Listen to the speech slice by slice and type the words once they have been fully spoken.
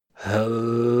Hello,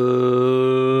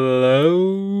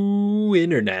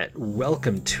 Internet.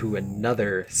 Welcome to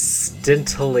another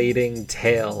scintillating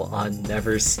tale on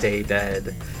Never Stay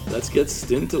Dead. Let's get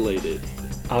scintillated.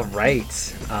 All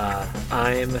right.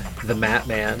 I'm the Matt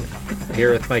Man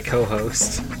here with my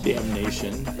co-host.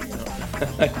 Damnation.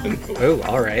 Oh,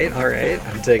 all right.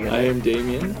 I'm digging it. I am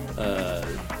Damien,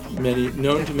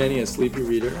 known to many as Sleepy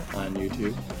Reader on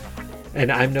YouTube. And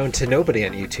I'm known to nobody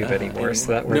on YouTube anymore,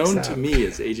 so that works known out. to me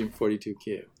as Agent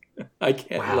 42Q. I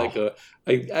can't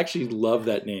I actually love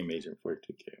that name, Agent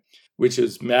 42Q, which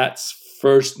is Matt's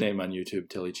first name on YouTube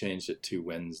till he changed it to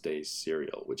Wednesday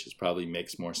Serial, which probably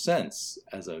makes more sense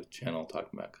as a channel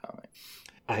talking about comics.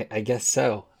 I guess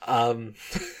so. And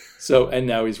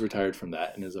now he's retired from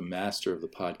that and is a master of the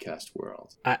podcast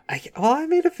world. I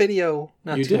made a video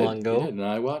not too long ago. You did, and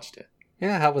I watched it.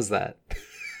 Yeah, how was that?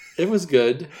 It was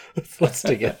good. Let's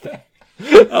dig it.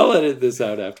 I'll edit this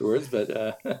out afterwards,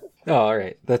 but Oh, all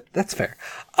right. That's fair.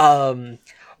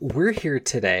 We're here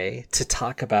today to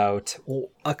talk about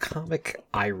a comic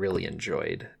I really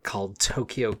enjoyed called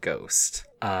Tokyo Ghost.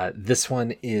 This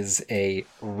one is a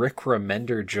Rick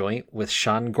Remender joint with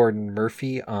Sean Gordon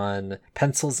Murphy on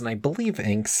pencils and I believe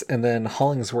inks, and then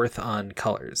Hollingsworth on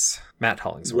colors. Matt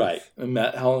Hollingsworth. Right. And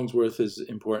Matt Hollingsworth is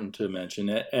important to mention.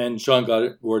 And Sean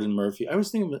Gordon Murphy. I was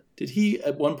thinking, did he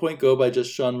at one point go by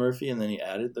just Sean Murphy and then he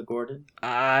added the Gordon?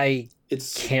 I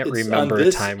can't remember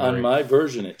a time where... On my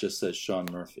version, it just says Sean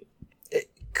Murphy.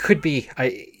 It could be.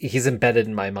 He's embedded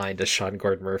in my mind as Sean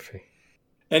Gordon Murphy.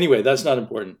 Anyway, that's not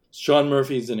important. Sean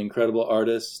Murphy's an incredible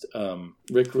artist.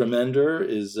 Rick Remender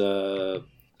is a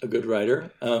good writer.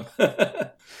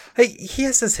 Hey, he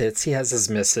has his hits. He has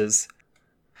his misses.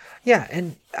 Yeah,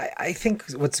 and I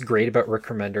think what's great about Rick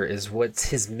Remender is what's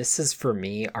his misses for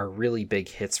me are really big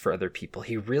hits for other people.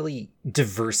 He really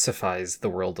diversifies the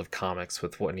world of comics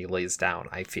with what he lays down,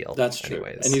 I feel. That's true.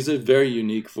 And he's a very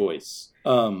unique voice.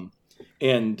 And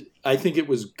I think it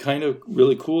was kind of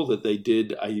really cool that they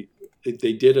did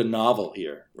a novel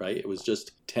here, right? It was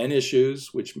just 10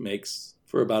 issues, which makes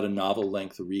for about a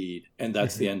novel-length read, and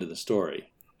that's the end of the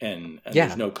story. And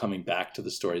there's no coming back to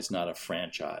the story. It's not a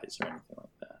franchise or anything like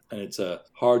that. And it's a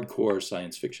hardcore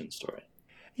science fiction story.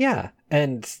 Yeah,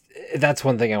 and that's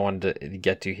one thing I wanted to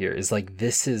get to here is like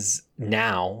this is,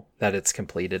 now that it's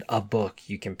completed, a book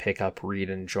you can pick up, read,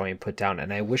 enjoy, and put down.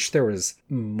 And I wish there was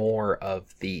more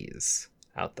of these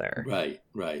out there. Right.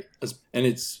 And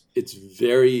it's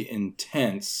very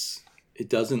intense. It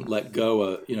doesn't let go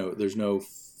of, there's no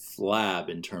flab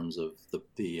in terms of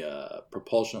the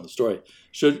propulsion of the story.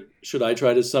 Should I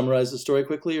try to summarize the story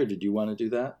quickly, or did you want to do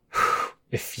that?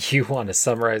 If you want to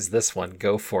summarize this one,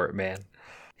 go for it, man.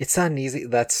 It's not easy.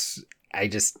 I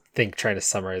just think trying to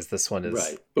summarize this one is...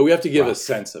 Right. But we have to give a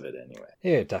sense of it anyway.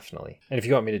 Yeah, definitely. And if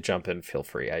you want me to jump in, feel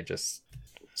free.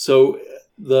 So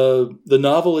the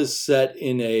novel is set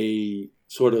in a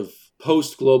sort of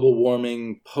post-global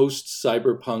warming,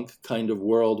 post-cyberpunk kind of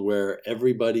world where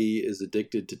everybody is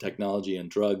addicted to technology and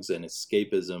drugs and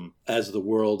escapism as the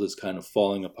world is kind of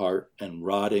falling apart and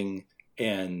rotting.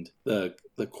 And the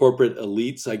corporate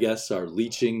elites, I guess, are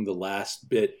leeching the last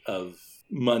bit of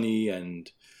money and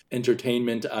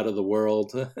entertainment out of the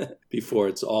world before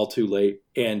it's all too late.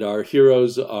 And our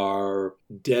heroes are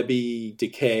Debbie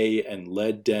Decay and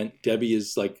Led Dent. Debbie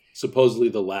is like supposedly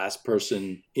the last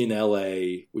person in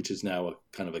LA, which is now a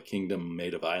kind of a kingdom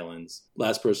made of islands,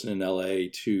 last person in LA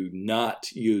to not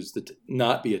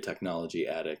be a technology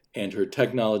addict. And her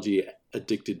technology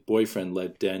addicted boyfriend,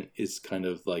 Led Dent, is kind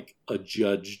of like a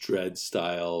Judge Dredd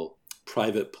style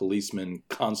private policeman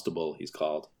constable, he's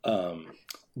called.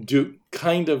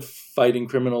 Kind of fighting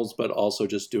criminals, but also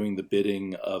just doing the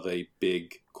bidding of a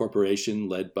big corporation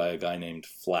led by a guy named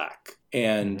Flack.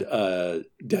 And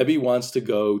Debbie wants to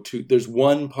go to... There's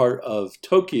one part of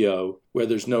Tokyo where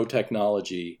there's no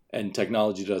technology, and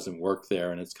technology doesn't work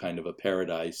there, and it's kind of a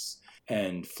paradise.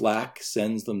 And Flack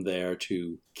sends them there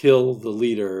to kill the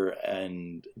leader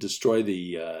and destroy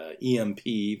the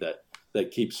EMP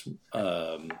that keeps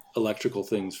electrical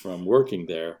things from working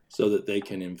there so that they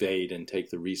can invade and take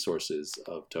the resources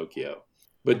of Tokyo.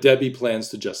 But Debbie plans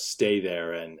to just stay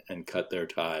there and cut their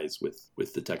ties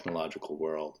with the technological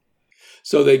world.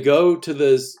 So they go to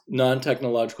this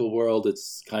non-technological world.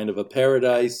 It's kind of a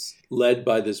paradise led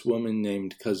by this woman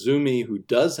named Kazumi who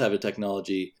does have a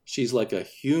technology. She's like a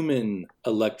human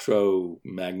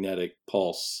electromagnetic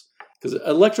pulse. because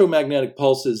electromagnetic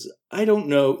pulses, I don't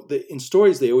know. In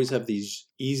stories, they always have these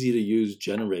easy-to-use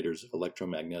generators of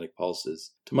electromagnetic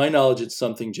pulses. To my knowledge, it's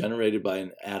something generated by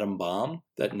an atom bomb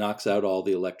that knocks out all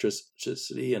the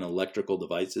electricity and electrical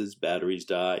devices. Batteries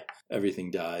die. Everything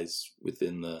dies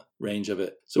within the range of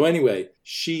it. So anyway,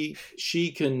 she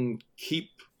can keep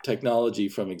technology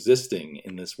from existing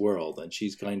in this world, and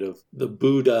she's kind of the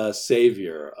Buddha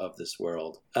savior of this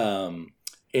world.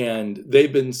 And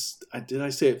they've been, did I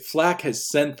say it? Flack has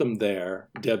sent them there,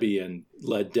 Debbie and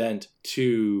Led Dent,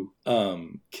 to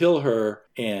kill her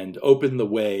and open the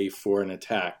way for an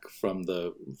attack from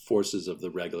the forces of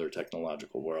the regular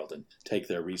technological world and take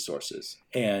their resources.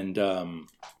 And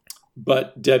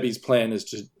but Debbie's plan is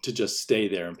to just stay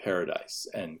there in paradise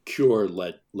and cure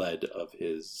Led of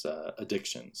his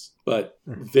addictions. But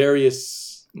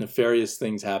various nefarious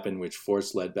things happen which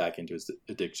force Led back into his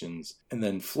addictions. And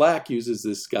then Flack uses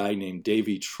this guy named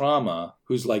Davy Trauma,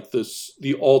 who's like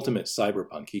the ultimate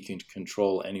cyberpunk. He can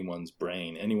control anyone's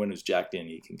brain. Anyone who's jacked in,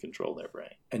 he can control their brain.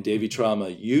 And Davy Trauma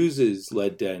uses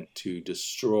Led Dent to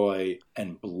destroy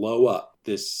and blow up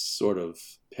this sort of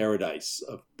paradise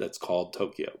that's called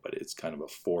Tokyo, but it's kind of a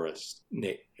forest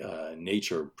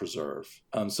nature preserve.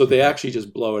 So they actually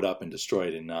just blow it up and destroy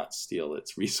it and not steal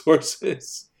its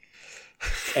resources.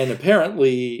 And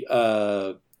apparently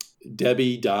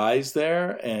Debbie dies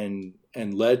there, and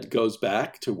Led goes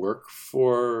back to work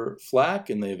for Flack,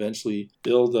 and they eventually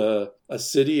build a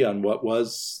city on what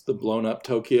was the blown up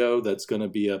Tokyo that's going to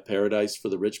be a paradise for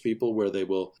the rich people, where they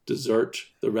will desert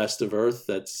the rest of Earth.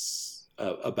 That's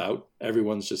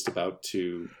everyone's just about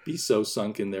to be so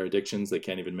sunk in their addictions they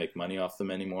can't even make money off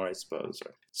them anymore, I suppose.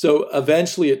 So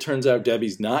eventually it turns out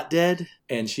Debbie's not dead,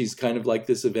 and she's kind of like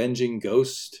this avenging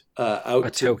ghost.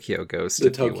 Tokyo ghost.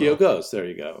 The Tokyo ghost, there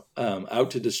you go.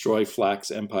 Out to destroy Flack's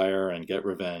empire and get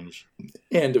revenge,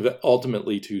 and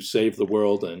ultimately to save the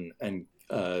world and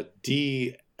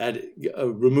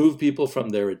remove people from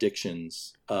their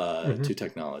addictions to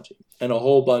technology. And a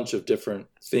whole bunch of different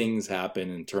things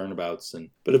happen and turnabouts,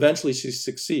 but eventually she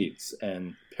succeeds,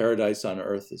 and paradise on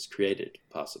Earth is created,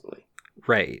 possibly.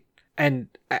 Right. And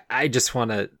I just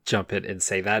want to jump in and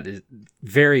say that is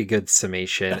very good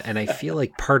summation. And I feel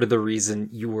like part of the reason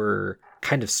you were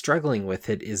kind of struggling with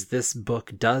it is this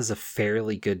book does a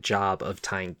fairly good job of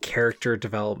tying character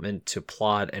development to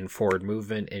plot and forward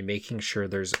movement and making sure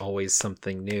there's always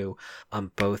something new on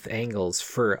both angles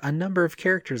for a number of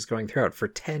characters going throughout. For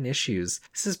 10 issues,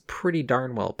 this is pretty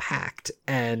darn well packed.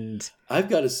 And I've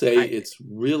got to say, it's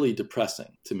really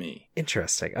depressing to me.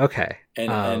 Interesting. Okay.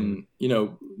 And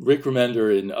Rick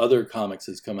Remender in other comics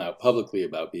has come out publicly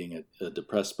about being a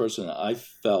depressed person. I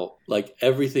felt like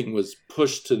everything was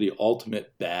pushed to the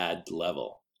ultimate bad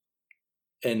level.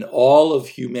 And all of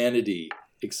humanity,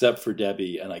 except for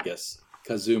Debbie and I guess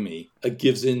Kazumi,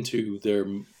 gives into their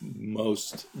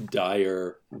most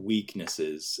dire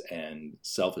weaknesses and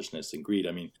selfishness and greed.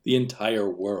 I mean, the entire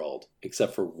world,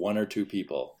 except for one or two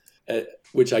people,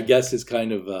 which I guess is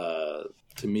kind of,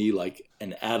 to me, like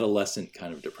an adolescent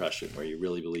kind of depression where you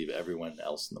really believe everyone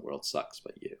else in the world sucks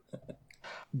but you.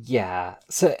 Yeah,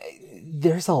 so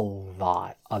there's a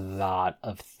lot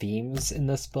of themes in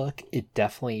this book. It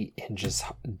definitely hinges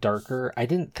darker. I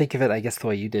didn't think of it, I guess, the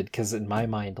way you did, because in my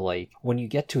mind, like, when you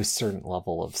get to a certain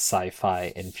level of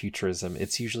sci-fi and futurism,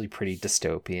 it's usually pretty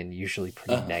dystopian, usually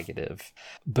pretty negative.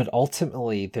 But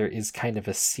ultimately, there is kind of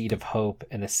a seed of hope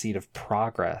and a seed of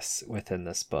progress within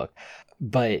this book.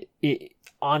 But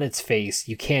on its face,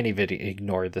 you can't even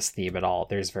ignore this theme at all.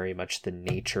 There's very much the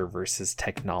nature versus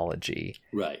technology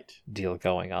deal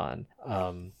going on,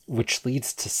 which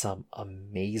leads to some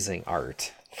amazing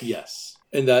art. Yes.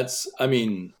 And that's, I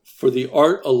mean, for the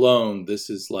art alone, this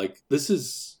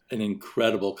is an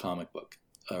incredible comic book,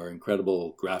 or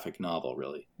incredible graphic novel,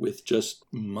 really, with just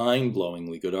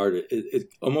mind-blowingly good art. It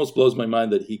almost blows my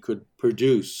mind that he could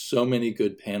produce so many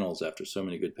good panels after so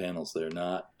many good panels. They're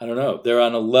not, I don't know, they're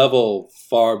on a level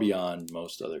far beyond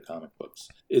most other comic books,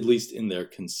 at least in their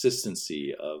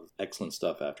consistency of excellent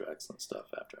stuff after excellent stuff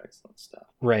after excellent stuff.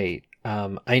 Right.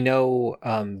 I know,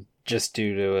 just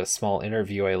due to a small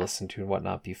interview I listened to and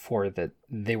whatnot before, that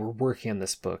they were working on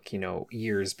this book,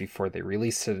 years before they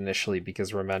released it initially,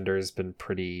 because Remender has been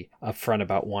pretty upfront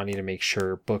about wanting to make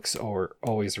sure books are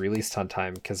always released on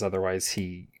time, because otherwise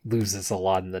he loses a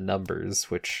lot in the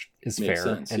numbers, which is Makes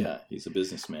fair. Sense. Yeah, he's a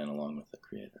businessman along with the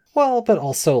creator. Well, but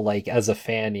also, like, as a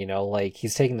fan, like,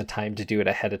 he's taking the time to do it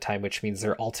ahead of time, which means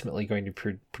they're ultimately going to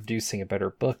be producing a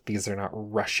better book because they're not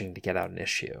rushing to get out an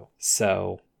issue.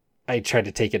 So I try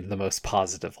to take it in the most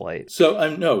positive light.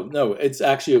 So no, it's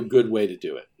actually a good way to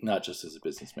do it. Not just as a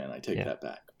businessman. I take that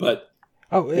back. But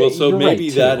Oh, Well, so you're right maybe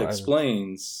that too.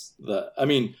 explains the. I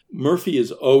mean, Murphy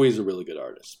is always a really good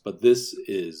artist, but this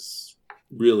is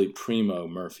really primo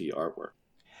Murphy artwork.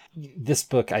 This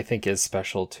book I think is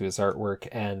special to his artwork,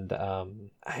 and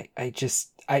I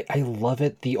love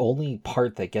it. The only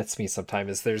part that gets me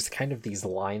sometimes is there's kind of these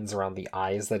lines around the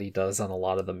eyes that he does on a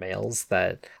lot of the males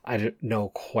that I don't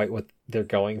know quite what they're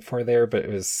going for there, but it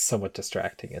was somewhat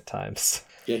distracting at times.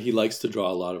 Yeah, he likes to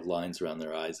draw a lot of lines around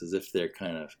their eyes as if they're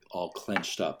kind of all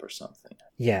clenched up or something.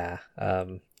 Yeah,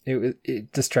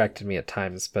 it distracted me at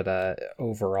times, but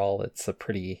overall, it's a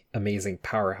pretty amazing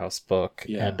powerhouse book,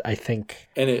 Yeah. and I think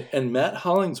And Matt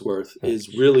Hollingsworth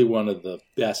is really one of the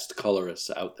best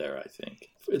colorists out there, I think,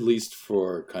 at least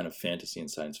for kind of fantasy and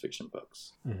science fiction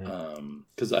books.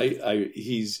 Because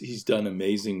he's done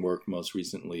amazing work most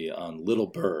recently on Little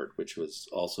Bird, which was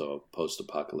also a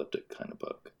post-apocalyptic kind of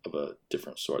book of a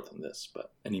different sort than this,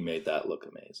 and he made that look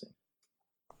amazing.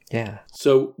 yeah.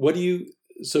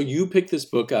 So you picked this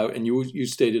book out, and you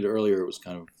stated earlier it was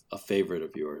kind of a favorite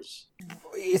of yours.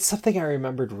 It's something I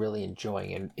remembered really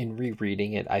enjoying, and in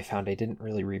rereading it, I found I didn't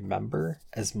really remember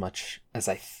as much as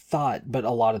I thought, but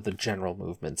a lot of the general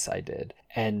movements I did.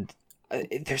 And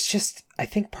there's just, I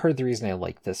think part of the reason I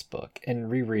like this book,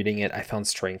 and rereading it, I found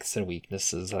strengths and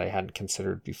weaknesses that I hadn't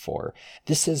considered before.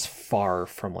 This is far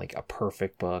from like a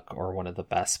perfect book or one of the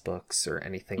best books or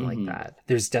anything like that.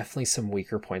 There's definitely some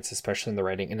weaker points, especially in the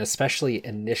writing, and especially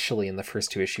initially in the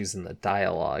first two issues in the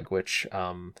dialogue, which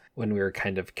when we were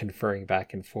kind of conferring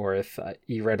back and forth,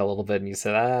 you read a little bit and you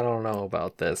said, I don't know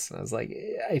about this. And I was like,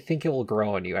 I think it will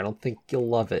grow on you. I don't think you'll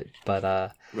love it,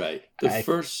 but right.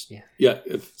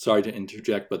 Sorry to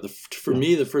interject, but for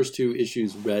me, the first two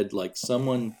issues read like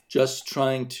someone just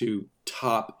trying to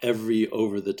top every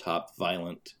over-the-top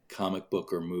violent comic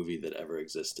book or movie that ever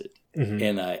existed.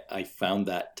 And I found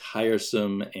that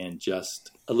tiresome and just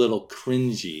a little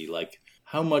cringy. Like,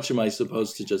 how much am I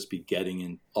supposed to just be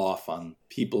getting off on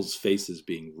people's faces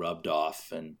being rubbed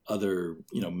off and other,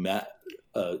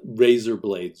 razor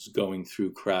blades going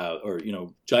through crowd, or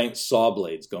giant saw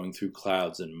blades going through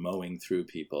clouds and mowing through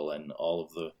people, and all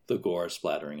of the gore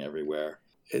splattering everywhere.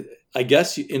 I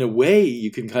guess in a way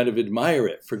you can kind of admire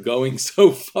it for going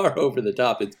so far over the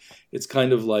top. It's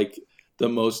kind of like the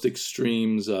most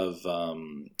extremes of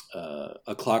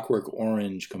A Clockwork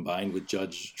Orange combined with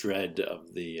Judge Dredd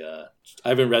of the. I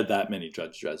haven't read that many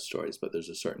Judge Dredd stories, but there's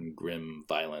a certain grim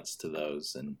violence to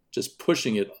those, and just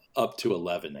pushing it up to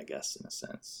 11, I guess, in a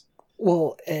sense.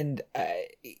 Well, and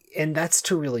that's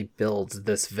to really build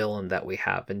this villain that we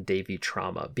have in Davy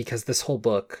Trauma, because this whole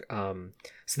book,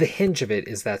 so the hinge of it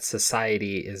is that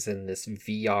society is in this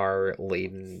VR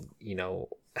laden,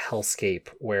 hellscape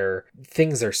where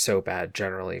things are so bad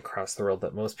generally across the world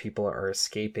that most people are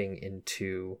escaping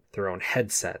into their own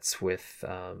headsets with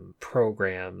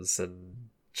programs and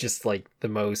just like the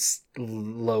most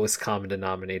lowest common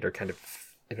denominator kind of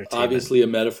entertainment. Obviously a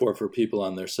metaphor for people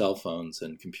on their cell phones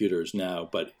and computers now,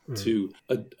 but to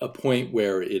a point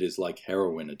where it is like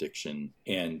heroin addiction,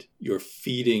 and you're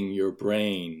feeding your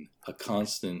brain a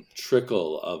constant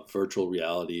trickle of virtual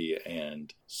reality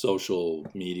and social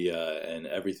media and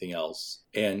everything else.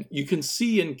 And you can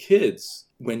see in kids,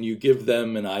 when you give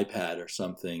them an iPad or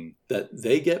something, that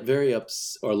they get very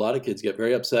upset, or a lot of kids get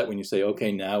very upset when you say,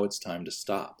 okay, now it's time to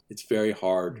stop. It's very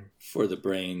hard for the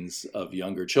brains of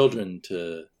younger children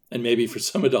to, and maybe for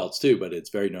some adults too, but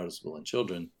it's very noticeable in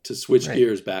children, to switch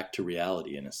gears back to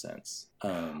reality in a sense.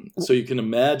 So you can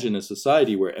imagine a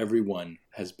society where everyone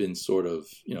has been sort of,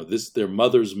 their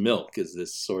mother's milk is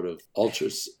this sort of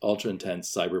ultra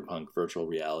intense cyberpunk virtual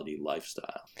reality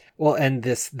lifestyle. Well, and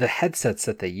the headsets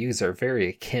that they use are very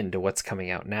akin to what's coming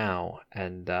out now.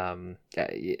 And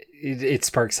it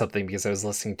sparked something because I was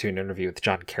listening to an interview with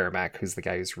John Carmack, who's the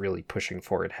guy who's really pushing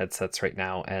forward headsets right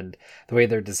now. And the way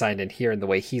they're designed in here and the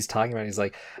way he's talking about it, he's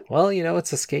like, well,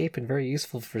 it's escape and very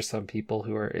useful for some people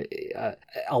who are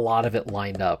a lot of it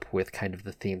lined up with kind of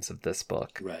the themes of this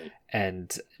book. Right.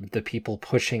 And the people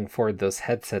pushing forward those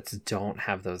headsets don't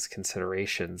have those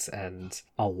considerations. And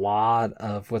a lot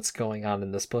of what's going on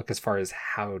in this book, as far as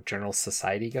how general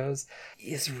society goes,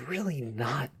 is really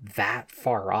not that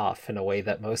far off in a way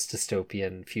that most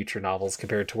dystopian future novels,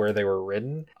 compared to where they were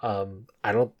written,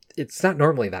 it's not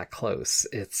normally that close.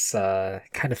 It's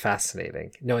kind of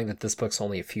fascinating knowing that this book's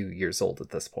only a few years old at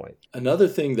this point. Another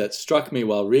thing that struck me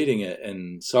while reading it,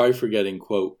 and sorry for getting,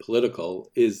 quote,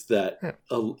 political, is that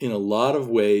in a lot of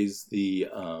ways the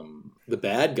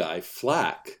bad guy,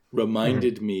 Flack,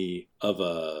 reminded me of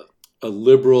a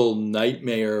liberal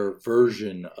nightmare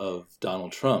version of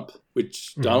Donald Trump.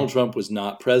 which Donald Trump was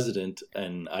not president,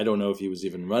 and I don't know if he was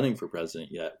even running for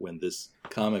president yet when this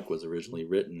comic was originally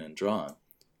written and drawn.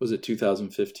 Was it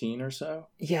 2015 or so?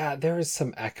 Yeah, there was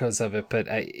some echoes of it, but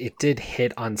it did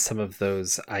hit on some of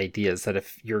those ideas that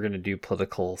if you're going to do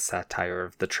political satire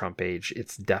of the Trump age,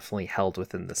 it's definitely held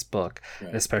within this book,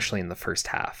 Right. especially in the first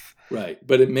half. Right.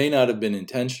 But it may not have been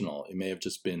intentional. It may have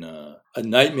just been a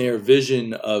nightmare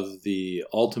vision of the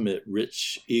ultimate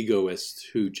rich egoist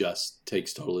who just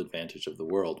takes total advantage of the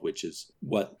world, which is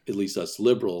what at least us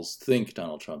liberals think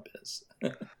Donald Trump is.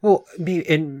 Well,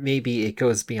 and maybe it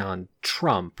goes beyond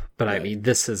Trump, but I Right. mean,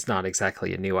 this is not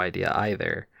exactly a new idea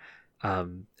either.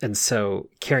 And so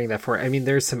carrying that forward, I mean,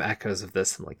 there's some echoes of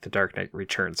this in like The Dark Knight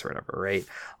Returns or whatever, right?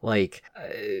 Like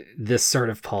this sort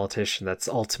of politician that's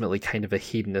ultimately kind of a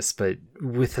hedonist, but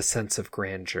with a sense of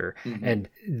grandeur. Mhm. And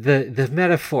the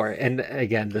metaphor, and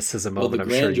again, this is a Well, the moment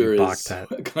I'm sure grandeur you balked is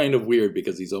at. kind of weird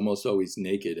because he's almost always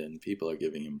naked and people are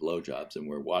giving him blowjobs and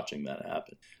we're watching that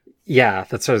happen. Yeah,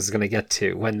 that's what I was going to get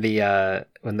to. When the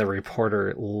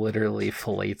reporter literally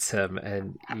fillets him,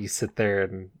 and you sit there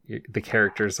and the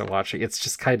characters are watching, it's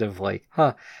just kind of like,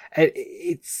 huh?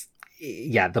 It's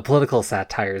yeah, the political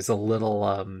satire is a little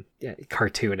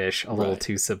cartoonish, a little Right.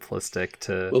 too simplistic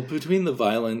to. Well, between the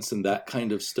violence and that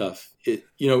kind of stuff, it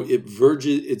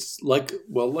verges. It's like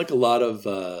a lot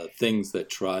of things that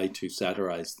try to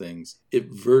satirize things. It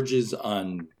verges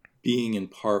on being in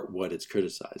part what it's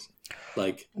criticizing,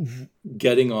 like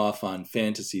getting off on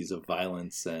fantasies of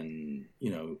violence and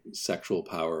sexual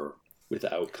power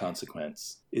without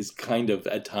consequence is kind of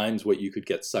at times what you could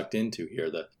get sucked into here.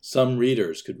 That some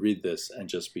readers could read this and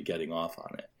just be getting off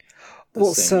on it. The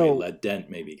same way Led Dent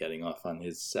may be getting off on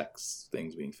his sex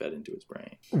things being fed into his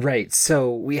brain. Right.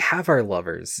 So we have our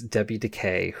lovers, Debbie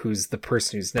Decay, who's the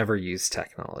person who's never used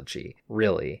technology,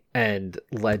 really, and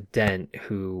Led Dent,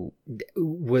 who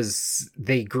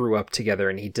they grew up together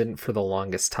and he didn't for the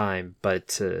longest time, but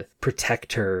to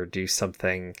protect her, do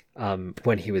something.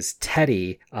 When he was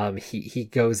Teddy, he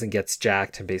goes and gets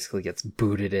jacked and basically gets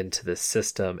booted into this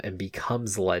system and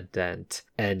becomes Led Dent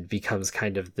and becomes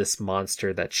kind of this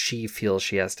monster that she feels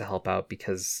she has to help out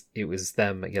because it was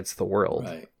them against the world,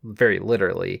 Right. very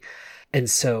literally. And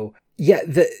so, yeah,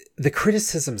 the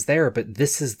criticism's there, but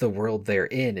this is the world they're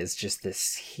in, is just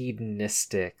this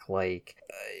hedonistic, like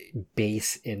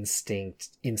base instinct,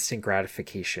 instant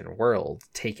gratification world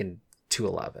taken to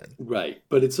 11. Right.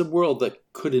 But it's a world that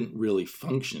couldn't really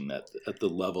function at the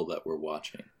level that we're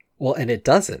watching. Well, and it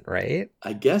doesn't, right?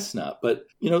 I guess not. But,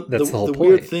 That's the whole the point.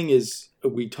 weird thing is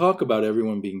we talk about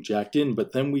everyone being jacked in,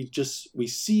 but then we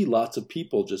see lots of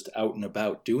people just out and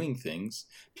about doing things.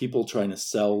 People trying to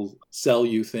sell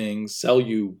you things, sell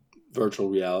you virtual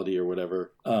reality or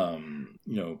whatever.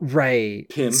 Right.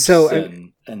 Pimps So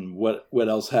and what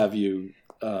else have you?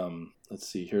 Let's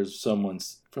see. Here's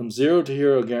someone's from Zero to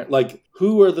Hero. Like,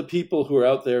 who are the people who are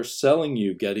out there selling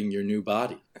you getting your new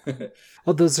body?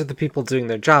 well, those are the people doing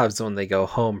their jobs. When they go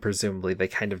home, presumably they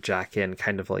kind of jack in,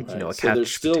 kind of like, Right. a So they're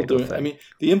couch still potato doing. thing. I mean,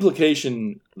 the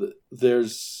implication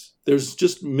there's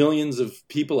just millions of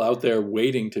people out there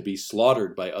waiting to be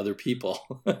slaughtered by other people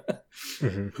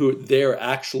Mhm. who they're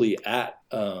actually at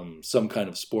some kind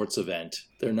of sports event.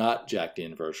 They're not jacked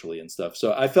in virtually and stuff.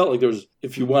 So I felt like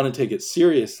if you want to take it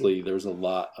seriously, there's a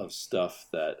lot of stuff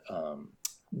that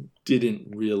didn't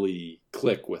really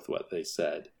click with what they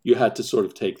said. You had to sort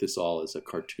of take this all as a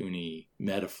cartoony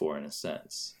metaphor in a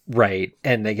sense. Right.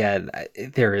 And again,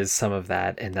 there is some of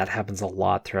that, and that happens a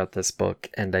lot throughout this book.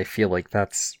 And I feel like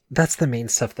that's the main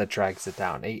stuff that drags it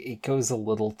down. It goes a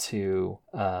little too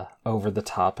over the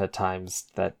top at times,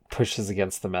 that pushes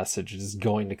against the message. It is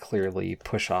going to clearly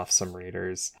push off some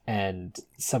readers. And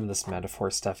some of this metaphor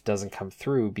stuff doesn't come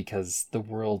through because the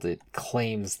world it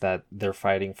claims that they're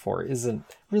fighting for isn't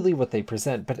really what they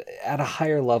present. But at a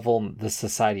higher level, the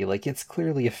society, like, it's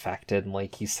clearly affected. And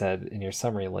like you said in your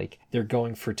summary, like, they're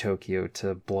going for Tokyo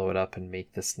to blow it up and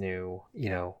make this new,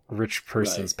 rich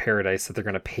person's paradise that they're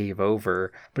going to pave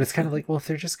over. But it's kind of like, well, if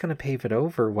they're just going to pave it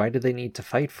over, why do they need to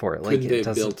fight for it? Like, Couldn't they it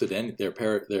have doesn't. built it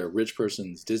their rich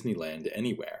person's Disneyland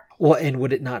anywhere? Well, and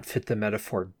would it not fit the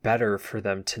metaphor better for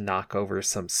them to knock over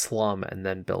some slum and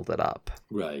then build it up?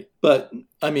 Right. But,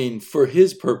 I mean, for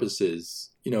his purposes,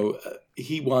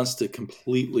 he wants to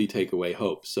completely take away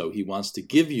hope. So he wants to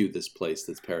give you this place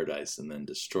that's paradise and then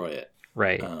destroy it.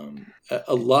 Right.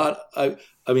 A lot, I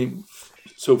mean,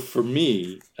 So for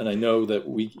me, and I know that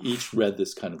we each read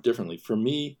this kind of differently, for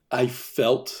me, I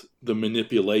felt the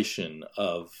manipulation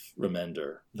of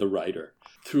Remender, the writer.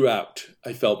 Throughout,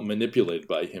 I felt manipulated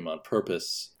by him on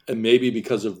purpose. And maybe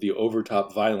because of the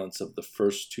overtop violence of the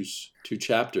first two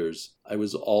chapters, I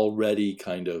was already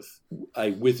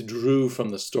I withdrew from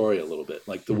the story a little bit.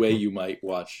 Like the way you might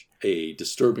watch a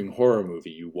disturbing horror movie.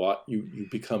 You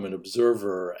become an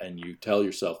observer and you tell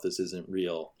yourself this isn't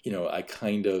real. I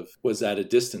kind of was at a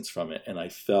distance from it, and I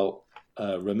felt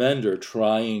Remender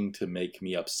trying to make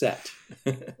me upset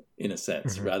in a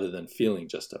sense, rather than feeling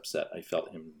just upset. I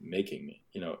felt him making me,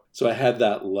 so I had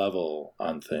that level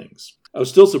on things. I was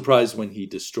still surprised when he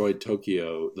destroyed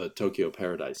the Tokyo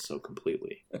Paradise so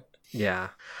completely. Yeah.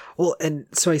 Well, and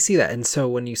so I see that. And so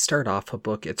when you start off a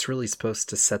book, it's really supposed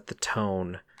to set the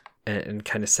tone and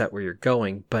kind of set where you're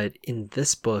going. But in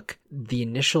this book, the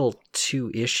initial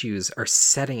 2 issues are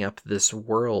setting up this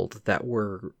world that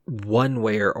we're one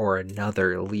way or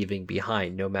another leaving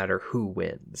behind, no matter who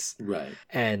wins. Right.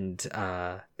 And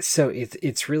so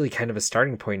it's really kind of a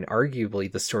starting point.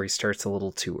 Arguably, the story starts a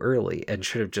little too early and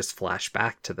should have just flashed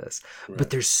back to this. Right. But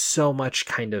there's so much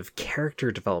kind of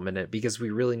character development in it, because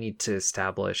we really need to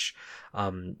establish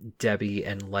Debbie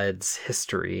and Led's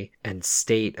history and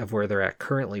state of where they're at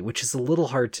currently, which is a little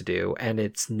hard to do. And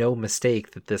it's no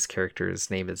mistake that this character's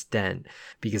name is Dent,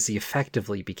 because he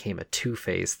effectively became a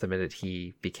Two-Face the minute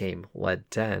he became Led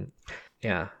Dent.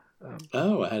 Yeah.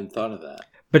 I hadn't thought of that.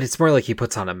 But it's more like he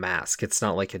puts on a mask. It's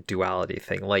not like a duality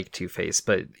thing like Two-Face,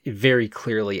 but very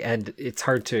clearly, and it's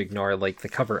hard to ignore, like the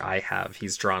cover I have,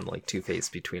 he's drawn like Two-Face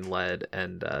between Led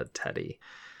and Teddy.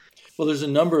 Well, there's a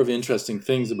number of interesting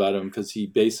things about him, because he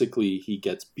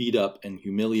gets beat up and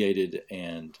humiliated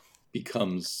and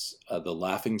becomes the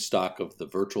laughingstock of the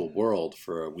virtual world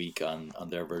for a week on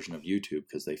their version of YouTube,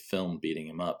 because they filmed beating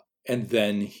him up. And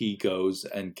then he goes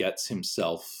and gets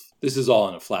himself, this is all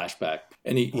in a flashback,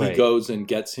 and he goes and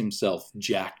gets himself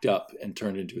jacked up and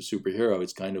turned into a superhero.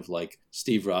 It's kind of like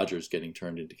Steve Rogers getting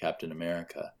turned into Captain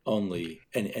America, only,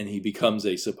 and he becomes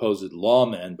a supposed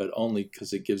lawman, but only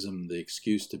because it gives him the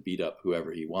excuse to beat up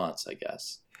whoever he wants, I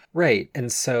guess. Right, and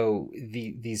so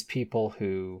these people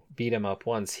who beat him up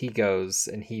once, he goes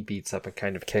and he beats up and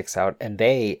kind of kicks out, and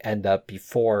they end up,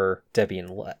 before Debbie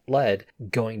and Led,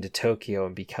 going to Tokyo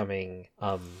and becoming...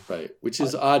 right, which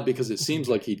is odd, because it seems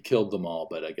like he'd killed them all,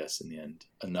 but I guess in the end,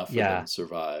 enough of them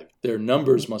survived. Their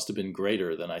numbers must have been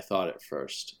greater than I thought at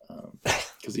first,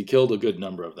 because he killed a good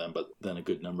number of them, but then a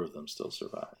good number of them still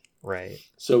survived. Right.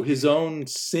 So his own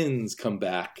sins come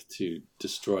back to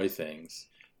destroy things,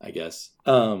 I guess.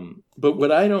 But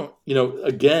what I don't,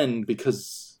 again,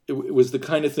 because it was the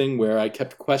kind of thing where I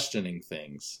kept questioning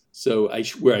things. So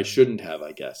where I shouldn't have,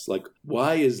 I guess. Like,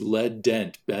 why is Led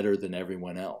Dent better than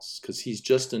everyone else? Because he's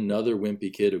just another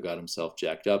wimpy kid who got himself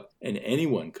jacked up, and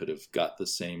anyone could have got the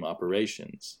same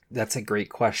operations. That's a great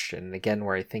question. And again,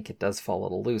 where I think it does fall a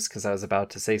little loose, because I was about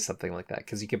to say something like that,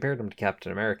 because you compared him to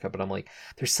Captain America, but I'm like,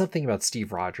 there's something about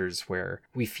Steve Rogers where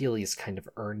we feel he's kind of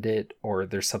earned it, or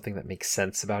there's something that makes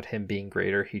sense about him being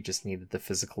greater. He just needed the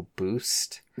physical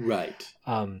boost. Right.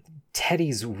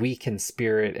 Teddy's weak in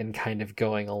spirit and kind of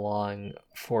going along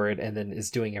for it, and then is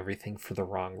doing everything for the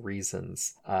wrong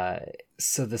reasons.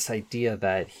 So this idea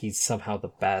that he's somehow the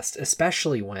best,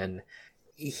 especially when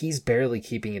he's barely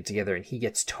keeping it together and he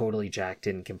gets totally jacked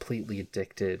in, completely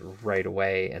addicted right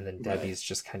away, and then Debbie's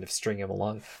just kind of stringing him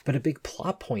along. But a big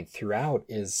plot point throughout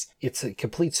is it's a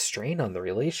complete strain on the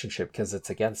relationship, because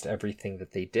it's against everything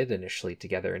that they did initially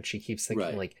together, and she keeps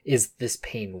thinking, like, is this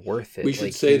pain worth it? We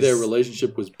should say their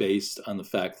relationship was based on the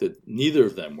fact that neither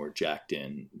of them were jacked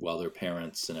in, while their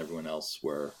parents and everyone else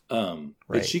were.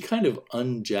 But she kind of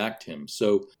unjacked him.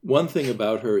 So one thing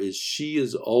about her is she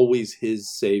is always his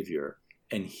savior,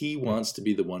 and he wants to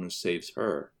be the one who saves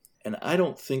her. And I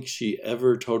don't think she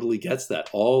ever totally gets that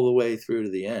all the way through to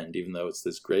the end, even though it's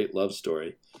this great love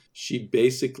story. He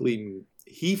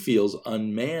feels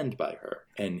unmanned by her,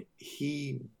 and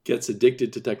he gets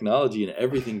addicted to technology and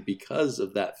everything because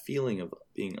of that feeling of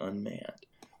being unmanned.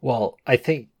 Well, I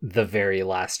think the very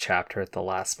last chapter, at the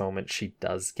last moment, she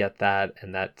does get that,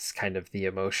 and that's kind of the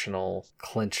emotional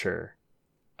clincher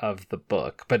of the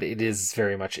book, but it is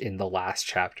very much in the last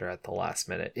chapter at the last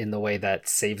minute, in the way that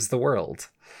saves the world.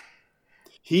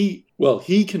 He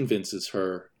convinces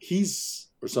her,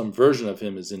 or some version of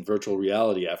him is in virtual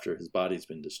reality after his body's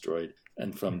been destroyed,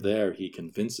 and from there he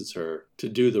convinces her to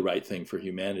do the right thing for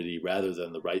humanity rather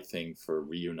than the right thing for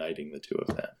reuniting the two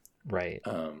of them. Right.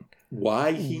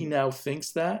 Why he now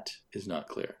thinks that is not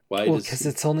clear. Why? Well, because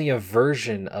it's only a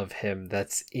version of him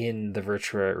that's in the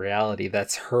virtual reality.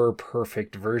 That's her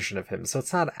perfect version of him. So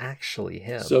it's not actually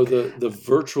him. So the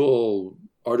virtual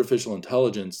artificial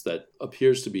intelligence that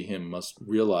appears to be him must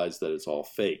realize that it's all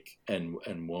fake and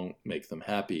won't make them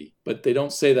happy. But they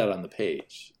don't say that on the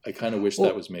page. I kind of wish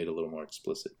that was made a little more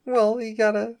explicit. Well, you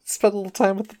gotta spend a little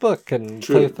time with the book and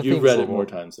True. play with the You've themes read a it little. more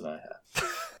times than I have.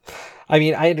 I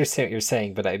mean, I understand what you're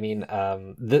saying, but I mean,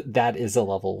 that is a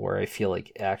level where I feel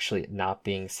like actually not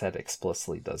being said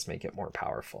explicitly does make it more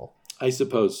powerful. I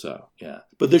suppose so, yeah.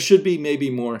 But there should be maybe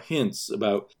more hints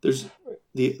about there's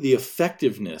the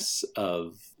effectiveness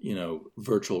of,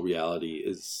 virtual reality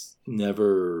is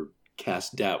never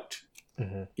cast doubt.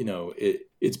 Mm-hmm.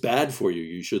 It's bad for you.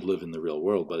 You should live in the real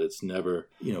world, but it's never,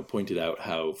 pointed out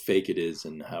how fake it is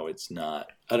and how it's not.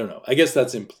 I don't know. I guess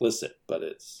that's implicit, but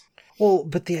it's... Well,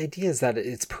 but the idea is that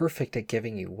it's perfect at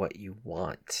giving you what you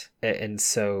want. And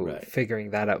so figuring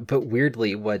that out. But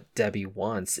weirdly, what Debbie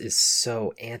wants is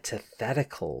so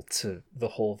antithetical to the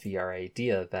whole VR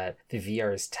idea that the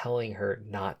VR is telling her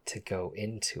not to go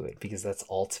into it because that's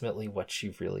ultimately what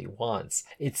she really wants.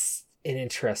 It's an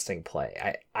interesting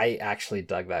play. I actually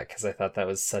dug that because I thought that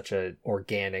was such an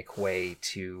organic way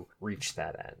to reach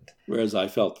that end. Whereas I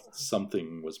felt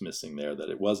something was missing there, that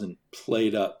it wasn't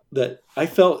played up. That I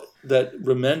felt that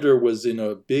Remender was in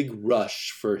a big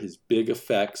rush for his big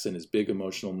effects and his big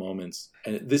emotional moments.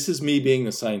 And this is me being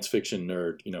a science fiction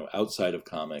nerd, outside of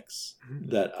comics,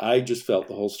 that I just felt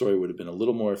the whole story would have been a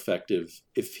little more effective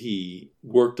if he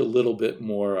worked a little bit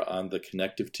more on the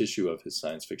connective tissue of his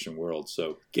science fiction world.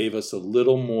 So gave us a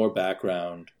little more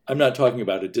background. I'm not talking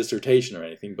about a dissertation or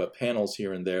anything, but panels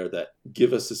here and there that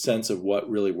give us a sense of what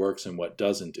really works and what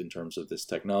doesn't in terms of this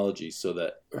technology, so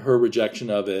that her rejection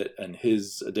of it and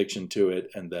his addiction to it,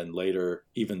 and then later,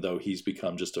 even though he's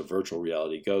become just a virtual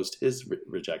reality ghost, his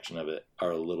rejection of it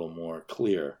are a little more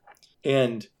clear.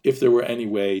 And if there were any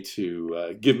way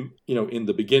to give, in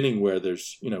the beginning where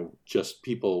there's, just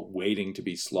people waiting to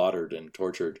be slaughtered and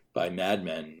tortured by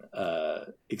madmen,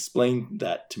 explain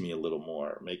that to me a little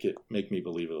more, make me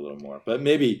believe it a little more. But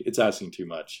maybe it's asking too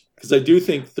much. Because I do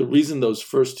think the reason those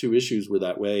first two issues were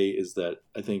that way is that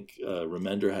I think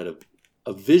Remender had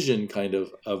a vision kind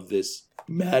of this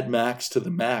Mad Max to the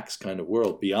max kind of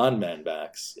world, beyond Mad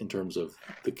Max in terms of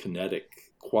the kinetic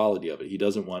quality of it. He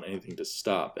doesn't want anything to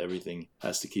stop. Everything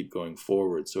has to keep going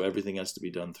forward. So everything has to be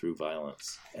done through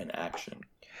violence and action.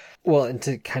 Well, and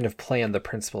to kind of play on the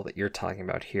principle that you're talking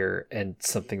about here, and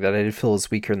something that I did feel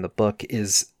is weaker in the book,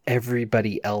 is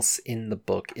everybody else in the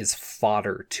book is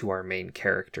fodder to our main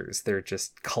characters. They're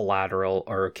just collateral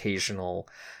or occasional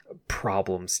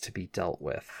problems to be dealt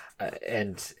with.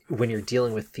 And when you're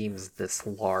dealing with themes this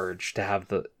large, to have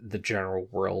the general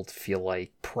world feel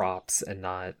like props and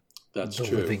not That's the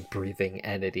true. living, breathing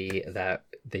entity that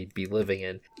they'd be living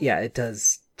in. Yeah, it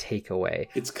does take away.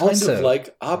 It's kind of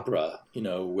like opera,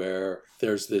 where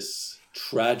there's this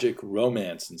tragic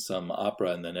romance in some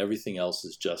opera, and then everything else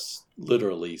is just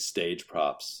literally stage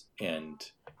props. And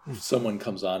someone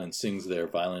comes on and sings their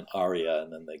violent aria,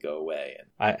 and then they go away.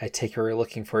 I take it we're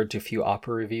looking forward to a few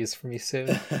opera reviews from you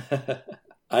soon.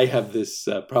 I have this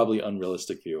probably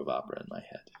unrealistic view of opera in my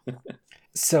head.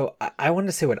 So I want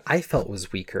to say what I felt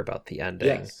was weaker about the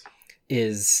ending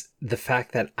is the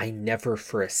fact that I never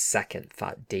for a second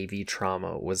thought Davy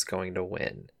Trauma was going to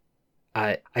win.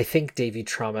 I think Davy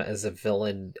Trauma as a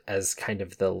villain, as kind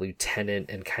of the lieutenant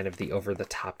and kind of the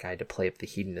over-the-top guy to play up the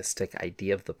hedonistic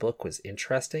idea of the book, was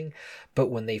interesting. But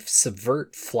when they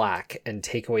subvert Flack and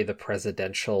take away the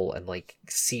presidential and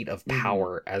seat of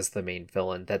power as the main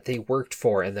villain that they worked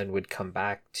for, and then would come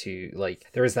back to,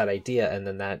 there was that idea, and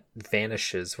then that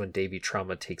vanishes when Davy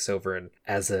Trauma takes over and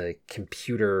as a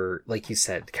computer, like you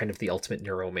said, kind of the ultimate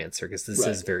neuromancer, because this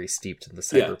is very steeped in the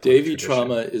cyberpunk Davy tradition.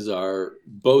 Trauma is our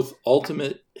both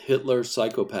ultimate Hitler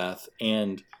psychopath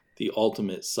and the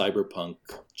ultimate cyberpunk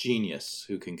genius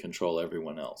who can control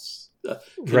everyone else.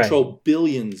 Control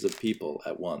billions of people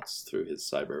at once through his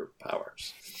cyber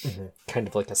powers. Mm-hmm. Kind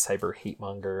of like a cyber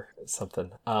heatmonger,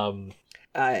 something.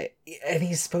 And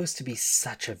he's supposed to be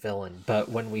such a villain, but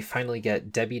when we finally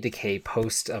get Debbie Decay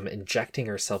post injecting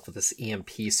herself with this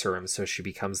EMP serum so she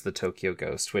becomes the Tokyo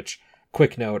Ghost, which...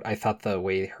 Quick note, I thought the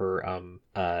way her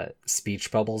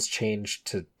speech bubbles changed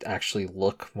to actually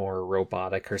look more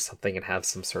robotic or something and have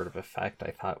some sort of effect,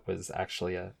 I thought was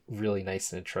actually a really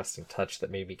nice and interesting touch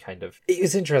that made me it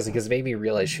was interesting because it made me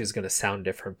realize she was going to sound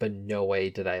different, but no way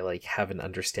did I have an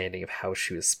understanding of how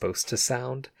she was supposed to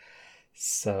sound.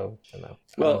 So, I don't know.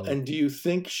 Well, and do you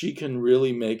think she can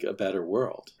really make a better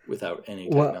world? without any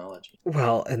technology.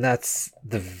 Well, and that's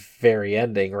the very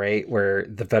ending, right? Where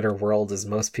the better world is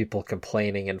most people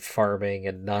complaining and farming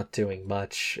and not doing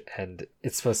much, and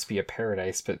it's supposed to be a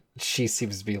paradise, but she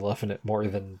seems to be loving it more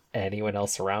than anyone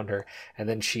else around her. And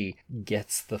then she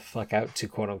gets the fuck out to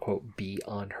quote unquote be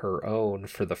on her own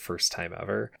for the first time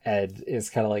ever, and is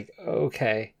kind of like,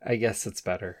 okay, I guess it's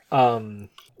better.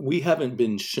 We haven't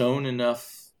been shown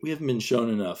enough.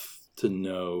 To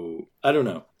know, I don't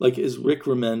know, like, is Rick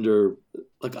Remender,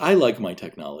 like, I like my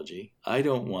technology. I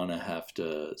don't want to have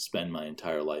to spend my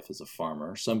entire life as a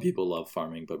farmer. Some people love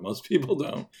farming, but most people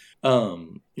don't.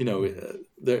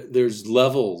 There's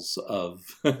levels of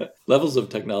levels of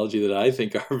technology that I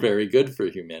think are very good for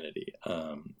humanity.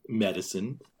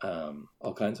 Medicine,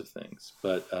 all kinds of things.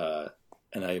 But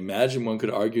and I imagine one could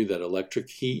argue that electric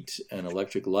heat and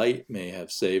electric light may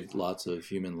have saved lots of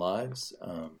human lives.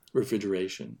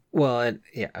 Refrigeration. Well, and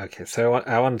yeah, okay. So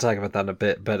I want to talk about that in a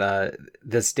bit, but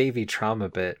this Davy trauma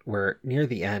bit where near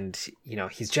the end,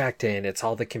 he's jacked in. It's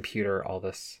all the computer, all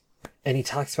this. And he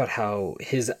talks about how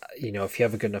his, if you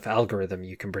have a good enough algorithm,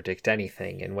 you can predict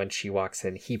anything. And when she walks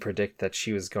in, he predicted that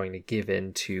she was going to give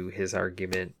in to his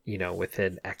argument,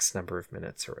 within X number of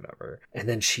minutes or whatever. And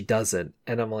then she doesn't.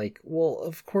 And I'm like, well,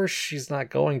 of course she's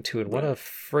not going to. And what a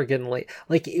friggin'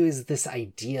 like it was this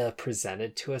idea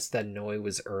presented to us that Noi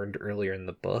was earned earlier in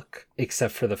the book,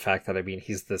 except for the fact that,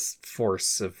 he's this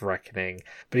force of reckoning,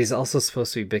 but he's also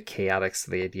supposed to be a bit chaotic.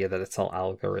 So the idea that it's all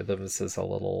algorithms is a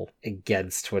little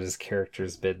against what his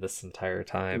character's been this entire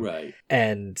time. Right.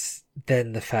 And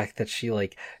then the fact that she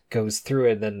goes through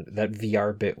it, and then that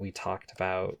VR bit we talked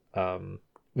about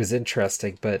was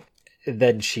interesting, but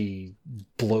then she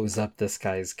blows up this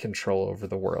guy's control over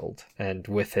the world, and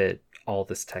with it all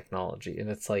this technology. And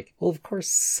it's like, well, of course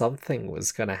something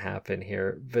was going to happen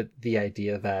here, but the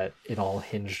idea that it all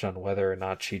hinged on whether or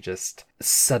not she just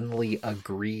suddenly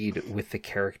agreed with the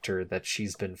character that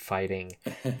she's been fighting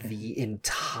the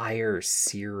entire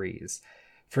series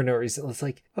for no reason. It's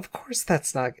like, of course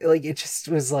that's not, it just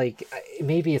was like,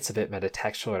 maybe it's a bit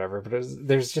metatextual or whatever, but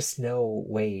there's just no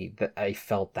way that I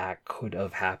felt that could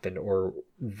have happened or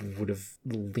would have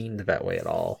leaned that way at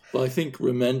all. Well, I think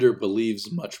Remender believes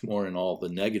much more in all the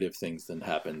negative things that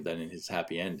happened than in his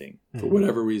happy ending. For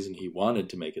whatever reason, he wanted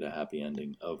to make it a happy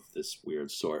ending of this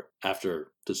weird sort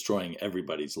after destroying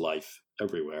everybody's life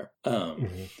everywhere,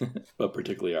 but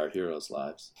particularly our heroes'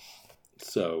 lives.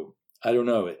 So I don't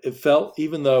know. It felt,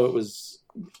 even though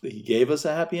he gave us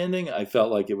a happy ending, I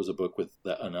felt like it was a book with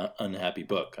an unhappy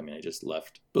book. I just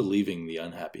left believing the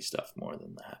unhappy stuff more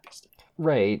than the happy stuff.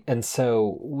 Right. And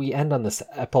so we end on this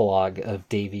epilogue of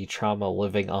Davy trauma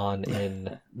living on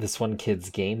in this one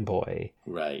kid's Game Boy.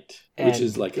 Right. Which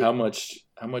is like, how much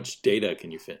data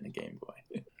can you fit in a Game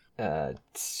Boy?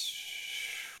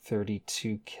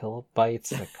 32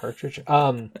 kilobytes in a cartridge.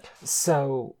 Or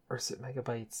is it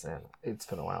megabytes? It's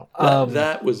been a while.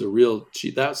 That was a real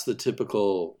cheat. That's the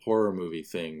typical horror movie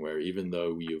thing where even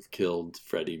though you've killed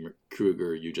Freddy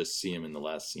Krueger, you just see him in the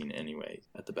last scene anyway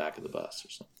at the back of the bus or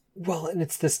something. Well, and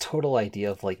it's this total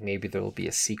idea of maybe there will be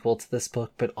a sequel to this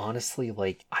book, but honestly,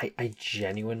 I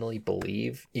genuinely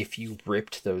believe if you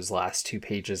ripped those last 2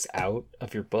 pages out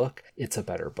of your book, it's a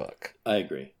better book. I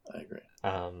agree.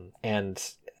 And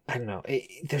I don't know.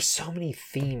 There's so many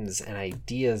themes and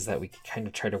ideas that we can kind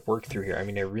of try to work through here.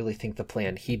 I really think the play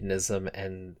on hedonism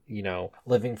and,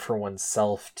 living for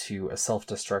oneself to a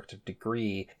self-destructive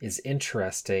degree is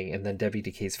interesting. And then Debbie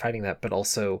Decay's fighting that, but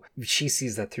also she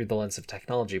sees that through the lens of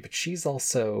technology, but she's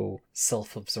also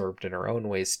self-absorbed in her own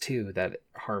ways too, that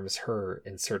harms her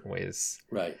in certain ways.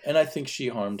 Right. And I think she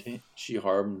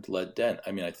harmed Led Dent.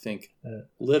 I think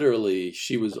literally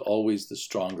she was always the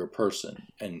stronger person,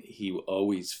 and he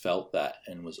always felt that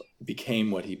and became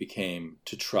what he became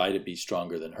to try to be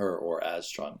stronger than her or as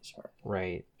strong as her.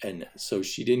 Right. And so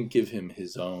she didn't give him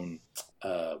his own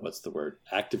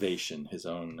activation, his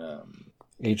own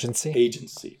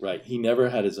agency. Right. He never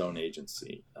had his own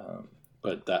agency.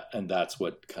 But that's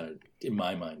what kind of, in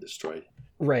my mind, destroyed him.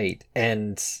 Right.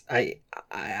 And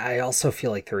I also feel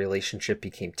like the relationship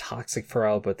became toxic for a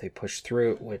while, but they pushed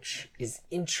through it, which is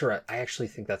I actually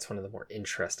think that's one of the more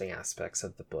interesting aspects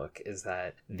of the book, is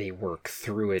that they work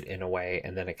through it in a way,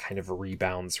 and then it kind of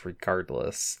rebounds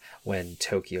regardless when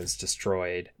Tokyo's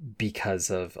destroyed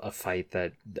because of a fight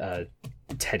that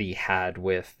Teddy had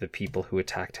with the people who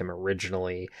attacked him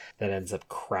originally that ends up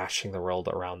crashing the world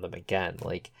around them again.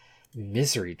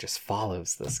 Misery just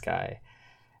follows this guy.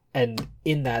 And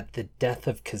in that, the death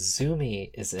of Kazumi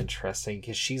is interesting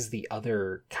because she's the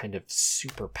other kind of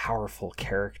super powerful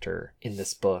character in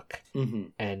this book. Mm-hmm.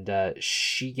 And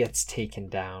she gets taken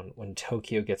down when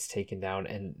Tokyo gets taken down,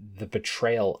 and the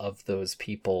betrayal of those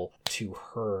people to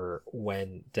her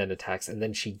when Den attacks. And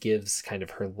then she gives kind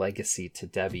of her legacy to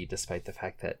Debbie, despite the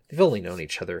fact that they've only known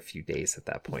each other a few days at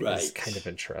that point. It's kind of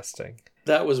interesting.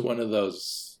 That was one of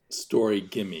those story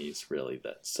gimmies, really,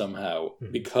 that somehow,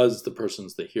 because the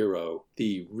person's the hero,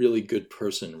 the really good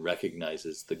person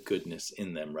recognizes the goodness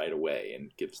in them right away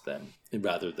and gives them,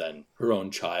 rather than her own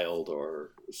child or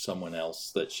someone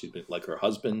else that she's been, like her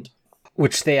husband.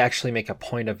 Which they actually make a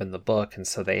point of in the book, and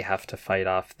so they have to fight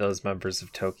off those members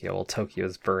of Tokyo. Well,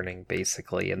 Tokyo's burning,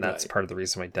 basically, and that's part of the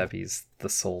reason why Debbie's the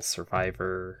sole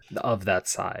survivor of that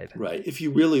side. Right. If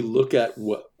you really look at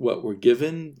what we're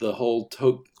given, the whole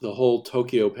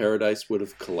Tokyo paradise would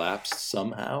have collapsed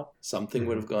somehow. Something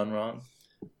would have gone wrong.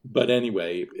 But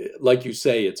anyway, like you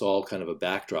say, it's all kind of a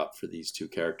backdrop for these two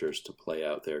characters to play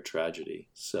out their tragedy.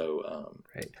 So,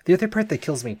 right. The other part that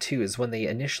kills me too is when they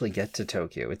initially get to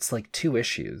Tokyo. It's like 2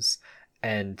 issues,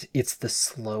 and it's the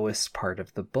slowest part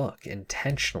of the book,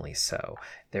 intentionally so.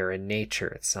 They're in nature.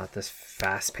 It's not this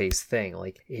fast-paced thing.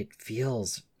 Like, it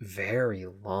feels very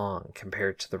long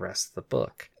compared to the rest of the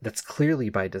book. That's clearly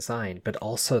by design, but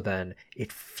also then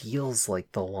it feels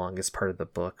like the longest part of the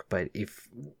book, but if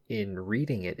in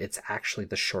reading it, it's actually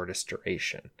the shortest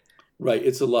duration. Right.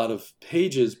 It's a lot of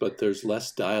pages, but there's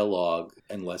less dialogue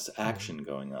and less action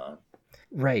going on.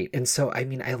 Right. And so, I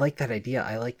mean, I like that idea.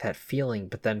 I like that feeling,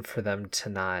 but then for them to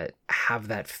not have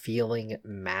that feeling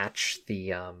match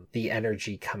the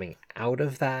energy coming out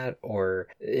of that, or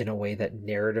in a way that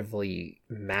narratively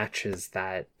matches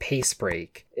that pace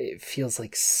break, it feels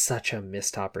like such a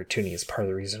missed opportunity. Is part of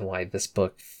the reason why this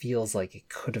book feels like it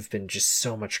could have been just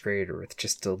so much greater with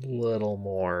just a little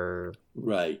more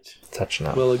touching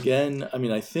up. Well, again, I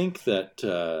mean, I think that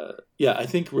I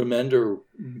think Remender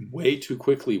way too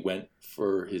quickly went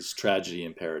for his tragedy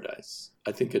in Paradise.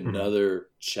 I think another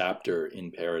chapter in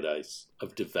Paradise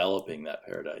of developing that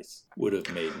paradise would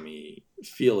have made me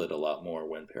feel it a lot more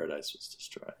when Paradise was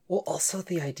destroyed. Well, also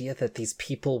the idea that these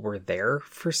people were there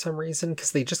for some reason,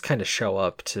 because they just kind of show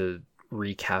up to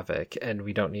wreak havoc and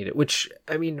we don't need it, which,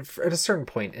 I mean, at a certain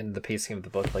point in the pacing of the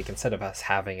book, like, instead of us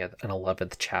having an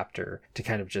 11th chapter to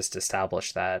kind of just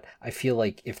establish that, I feel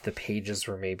like if the pages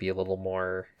were maybe a little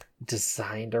more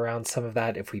designed around some of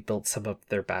that, if we built some of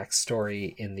their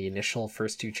backstory in the initial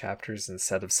first 2 chapters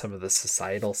instead of some of the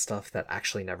societal stuff that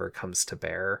actually never comes to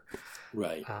bear,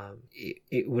 right,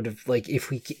 it would have, like,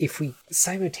 if we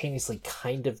simultaneously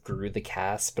kind of grew the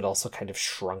cast but also kind of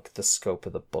shrunk the scope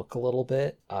of the book a little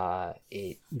bit,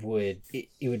 it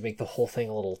would make the whole thing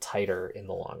a little tighter in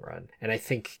the long run. And I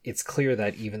think it's clear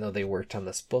that even though they worked on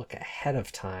this book ahead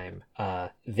of time,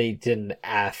 they didn't,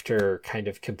 after kind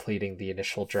of completing the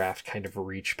initial draft, kind of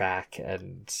reach back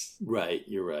and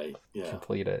you're right,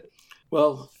 complete it.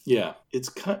 Well, yeah,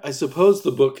 I suppose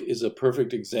the book is a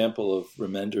perfect example of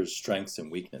Remender's strengths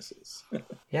and weaknesses.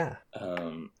 Yeah.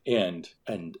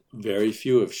 And very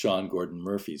few of Sean Gordon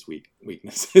Murphy's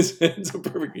weaknesses. It's a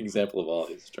perfect example of all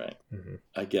his strengths. Mm-hmm.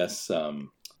 I guess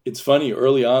it's funny,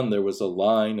 early on there was a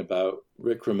line about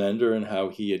Rick Remender and how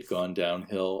he had gone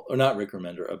downhill, or not Rick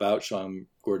Remender, about Sean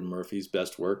Gordon Murphy's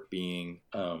best work being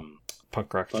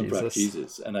Punk Rock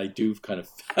Jesus. And I do kind of,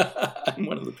 I'm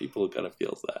one of the people who kind of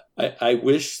feels that. I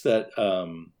wish that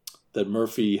that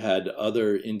Murphy had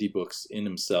other indie books in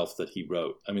himself that he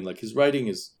wrote. I mean, like, his writing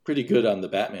is pretty good on the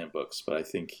Batman books, but I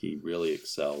think he really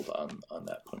excelled on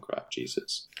that Punk Rock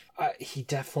Jesus. He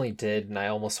definitely did, and I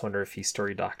almost wonder if he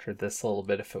story doctored this a little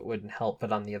bit, if it wouldn't help.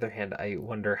 But on the other hand, I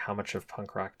wonder how much of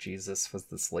Punk Rock Jesus was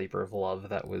this labor of love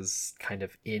that was kind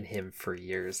of in him for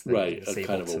years. Right, a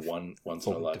kind of a once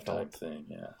in a lifetime thing,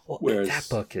 yeah. Well, whereas that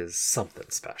book is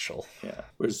something special. Yeah,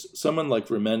 whereas someone like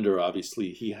Remender,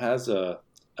 obviously, he has a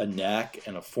knack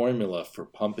and a formula for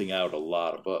pumping out a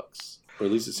lot of books. Or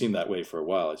at least it seemed that way for a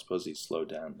while. I suppose he's slowed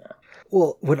down now.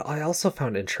 Well, what I also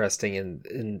found interesting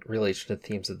in relation to the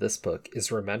themes of this book is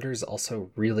Remender's also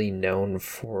really known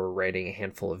for writing a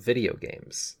handful of video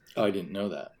games. Oh, I didn't know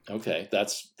that. Okay,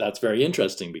 that's very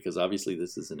interesting, because obviously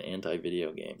this is an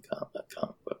anti-video game comic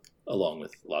book, along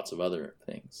with lots of other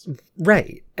things.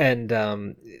 Right. And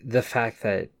the fact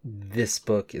that this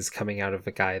book is coming out of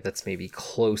a guy that's maybe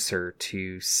closer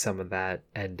to some of that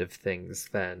end of things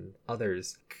than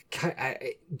others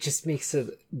just makes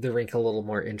the rink a little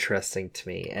more interesting to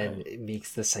me. And it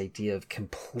makes this idea of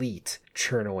complete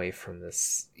churn away from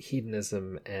this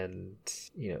hedonism and,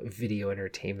 video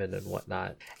entertainment and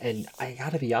whatnot. And I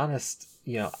gotta be honest,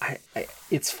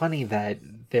 it's funny that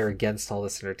they're against all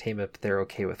this entertainment, but they're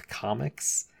okay with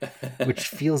comics, which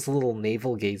feels a little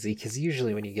navel-gazy, because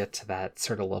usually when you get to that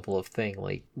sort of level of thing,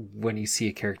 like when you see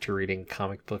a character reading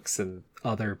comic books and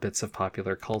other bits of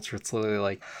popular culture, it's literally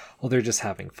like, well, they're just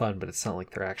having fun, but it's not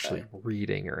like they're actually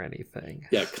reading or anything.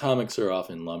 Yeah, comics are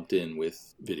often lumped in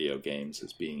with video games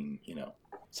as being,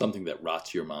 something that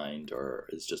rots your mind or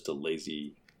is just a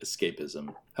lazy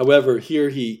escapism. However, here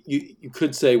you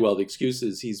could say, well, the excuse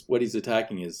is what he's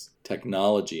attacking is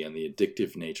technology and the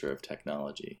addictive nature of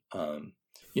technology.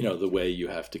 The way you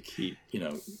have to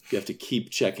keep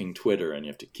checking Twitter, and you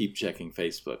have to keep checking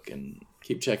Facebook and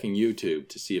keep checking YouTube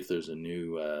to see if there's a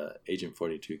new Agent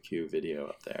 42Q video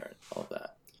up there and all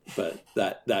that. But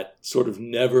that sort of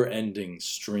never-ending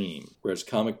stream, whereas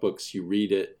comic books, you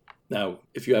read it. Now,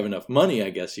 if you have enough money,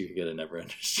 I guess you could get a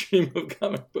never-ending stream of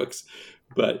comic books,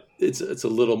 but it's a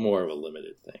little more of a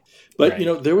limited thing. But,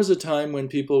 Right. There was a time when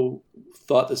people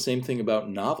thought the same thing about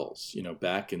novels,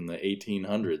 back in the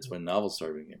 1800s when novels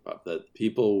started being pop, that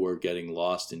people were getting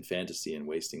lost in fantasy and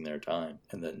wasting their time,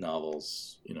 and that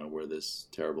novels, were this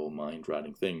terrible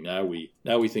mind-rotting thing. Now we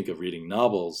think of reading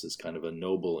novels as kind of a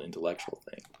noble intellectual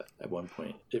thing, but at one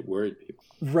point it worried people.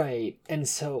 Right. And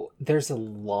so there's a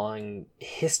long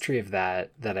history of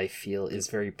that I feel is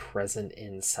very present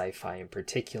in sci-fi in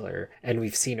particular. And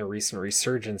we've seen a recent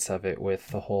resurgence of it with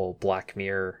the whole Black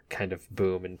Mirror kind of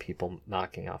boom and people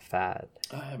knocking off that.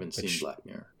 I haven't seen Black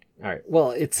Mirror. All right.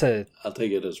 Well, I'll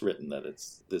take it as written that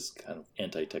it's this kind of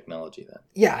anti-technology then.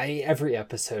 Yeah, every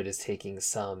episode is taking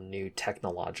some new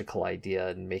technological idea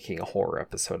and making a horror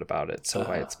episode about it, so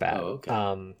why it's bad. Oh,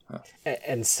 okay.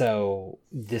 And so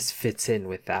this fits in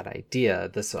with that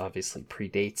idea. This obviously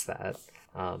predates that.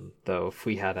 Though if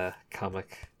we had a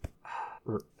comic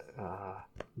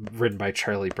written by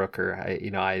Charlie Brooker,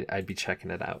 I'd be checking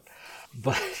it out.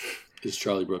 But is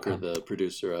Charlie Brooker the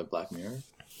producer of Black Mirror?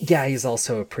 Yeah, he's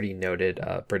also a pretty noted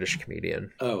British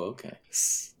comedian. Oh, okay.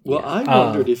 Well, I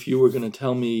wondered if you were going to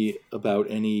tell me about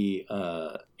any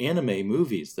anime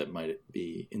movies that might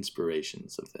be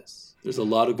inspirations of this. There's a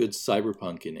lot of good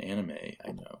cyberpunk in anime,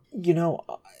 I know.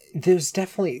 There's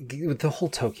definitely the whole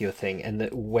Tokyo thing, and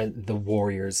when the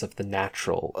warriors of the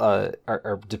natural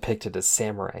are depicted as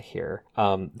samurai here.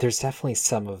 There's definitely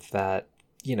some of that.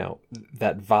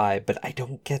 That vibe, but I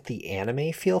don't get the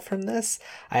anime feel from this.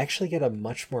 I actually get a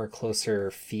much more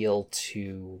closer feel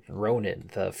to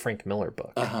Ronin, the Frank Miller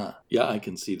book. Yeah, I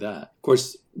can see that. Of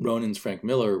course, Ronin's Frank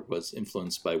Miller was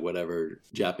influenced by whatever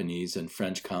Japanese and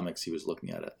French comics he was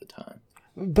looking at the time.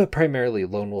 But primarily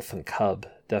Lone Wolf and Cub,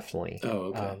 definitely.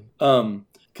 Oh, okay.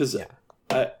 Because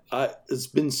I it's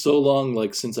been so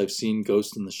long, since I've seen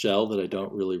Ghost in the Shell, that I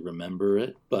don't really remember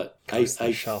it. But I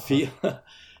feel.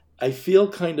 I feel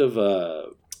kind of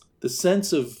the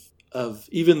sense of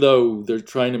even though they're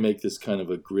trying to make this kind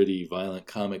of a gritty, violent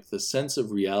comic, the sense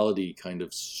of reality kind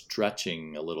of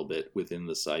stretching a little bit within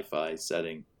the sci-fi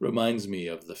setting reminds me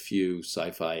of the few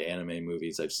sci-fi anime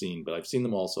movies I've seen, but I've seen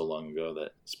them all so long ago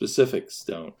that specifics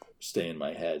don't stay in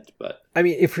my head. But I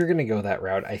mean, if you're going to go that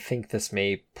route, I think this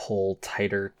may pull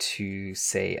tighter to,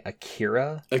 say,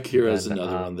 Akira. Akira is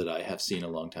another one that I have seen a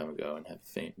long time ago and have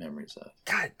faint memories of.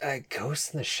 God,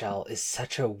 Ghost in the Shell is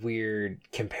such a weird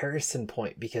comparison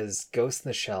point, because Ghost in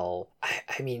the Shell,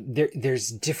 I mean, there's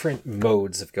different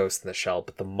modes of Ghost in the Shell,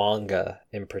 but the manga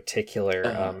in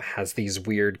particular has these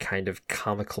weird kind of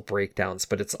comical breakdowns,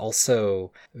 but it's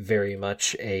also very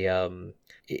much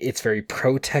it's very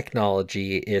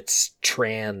pro-technology. It's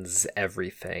trans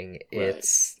everything. Right.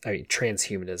 It's,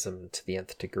 transhumanism to the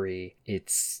nth degree.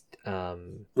 It's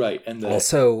right, and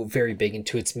also very big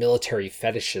into its military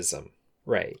fetishism.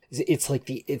 Right.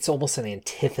 It's almost an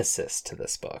antithesis to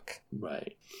this book.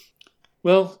 Right.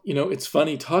 Well, it's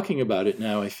funny talking about it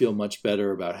now. I feel much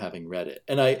better about having read it.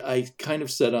 And I kind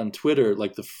of said on Twitter,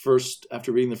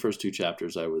 after reading the first two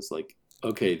chapters, I was like,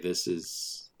 okay, this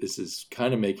is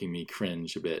kind of making me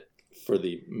cringe a bit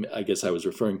I guess I was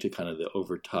referring to kind of the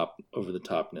over the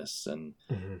topness and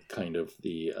kind of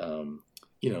the,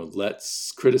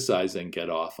 let's criticize and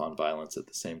get off on violence at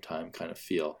the same time kind of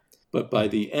feel. But by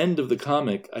the end of the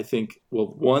comic, I think, well,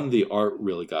 one, the art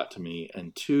really got to me,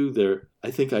 and two,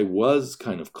 I think I was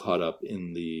kind of caught up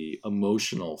in the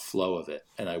emotional flow of it,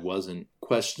 and I wasn't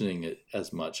questioning it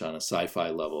as much on a sci-fi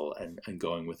level and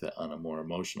going with it on a more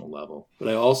emotional level. But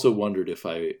I also wondered if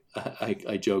I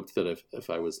joked that if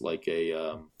I was like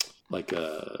a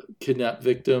kidnapped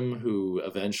victim who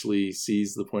eventually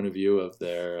sees the point of view of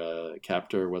their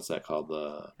captor. What's that called?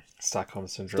 The Stockholm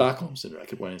Syndrome. Stockholm Syndrome. I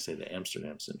kept wanting to say the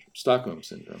Amsterdam Syndrome. Stockholm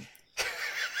Syndrome.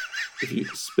 if you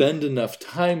spend enough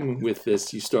time with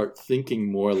this, you start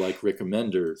thinking more like Rick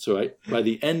Remender. So by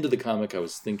the end of the comic, I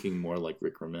was thinking more like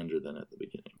Rick Remender than at the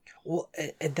beginning. Well,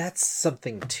 and that's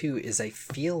something too, is I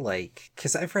feel like,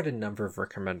 because I've read a number of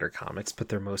Rick Remender comics, but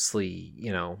they're mostly,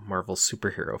 Marvel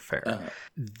superhero fare.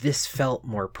 This felt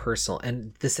more personal,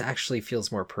 and this actually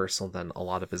feels more personal than a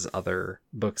lot of his other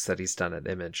books that he's done at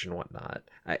Image and whatnot.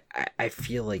 I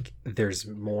feel like there's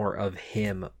more of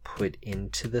him put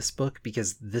into this book,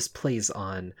 because this plays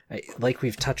on, like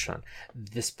we've touched on,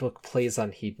 this book plays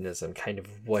on hedonism, kind of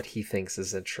what he thinks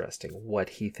is interesting, what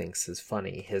he thinks is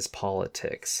funny, his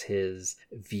politics, his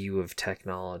view of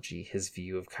technology, his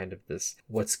view of kind of this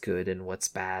what's good and what's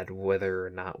bad, whether or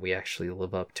not we actually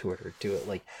live up to it or do it.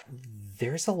 Like,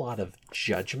 there's a lot of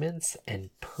judgments and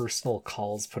personal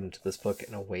calls put into this book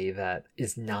in a way that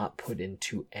is not put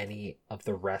into any of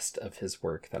the rest of his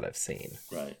work that I've seen.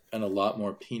 Right. And a lot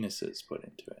more penises put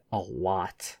into it. A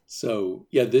lot. So,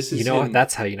 yeah, this is...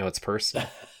 that's how you know it's personal.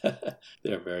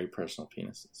 They're very personal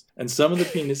penises. And some of the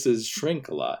penises shrink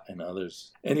a lot, and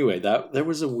others... Anyway, there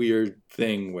was a weird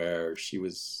thing where she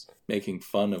was making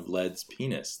fun of Led's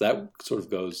penis. That sort of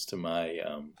goes to my...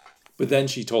 But then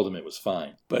she told him it was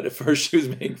fine. But at first she was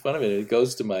making fun of it. It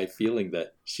goes to my feeling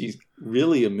that she's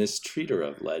really a mistreater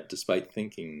of Led, despite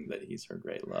thinking that he's her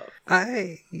great love.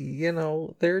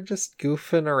 They're just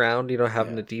goofing around,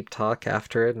 having a deep talk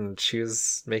after it, and she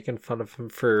was making fun of him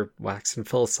for waxing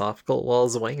philosophical while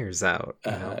his wanger's out.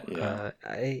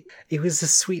 It was a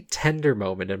sweet, tender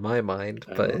moment in my mind.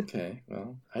 But okay,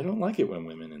 well, I don't like it when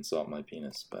women insult my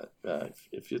penis, but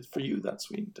if it's for you, that's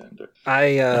sweet and tender.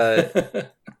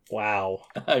 Wow.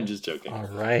 I'm just joking. All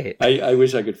right. I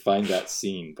wish I could find that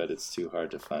scene, but it's too hard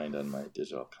to find on my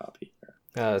digital copy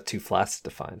here. Too flaccid to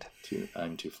find.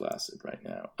 I'm too flaccid right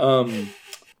now.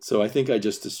 So I think I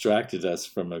just distracted us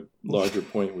from a larger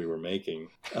point we were making.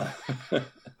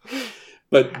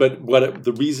 But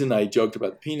the reason I joked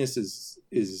about the penis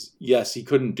is yes, he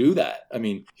couldn't do that. I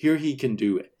mean, here he can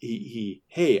do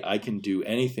hey, I can do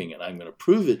anything, and I'm going to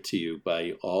prove it to you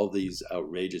by all these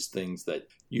outrageous things that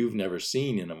you've never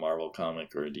seen in a Marvel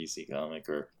comic or a DC comic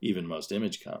or even most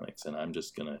Image comics, and I'm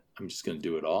just gonna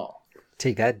do it all.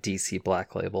 Take that, DC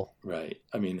Black Label. Right.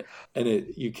 I mean, and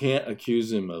you can't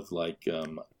accuse him of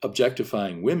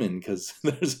objectifying women, because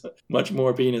there's much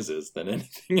more penises than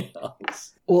anything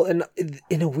else. Well, and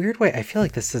in a weird way, I feel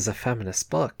like this is a feminist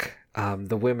book.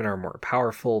 The women are more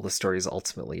powerful. The story is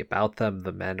ultimately about them.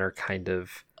 The men are kind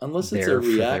of... Unless it's a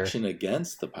reaction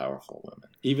against the powerful women.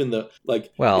 Even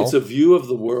it's a view of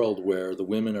the world where the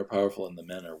women are powerful and the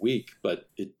men are weak, but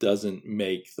it doesn't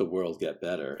make the world get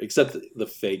better, except the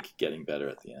fake getting better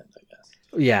at the end, I guess.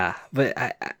 Yeah, but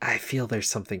I feel there's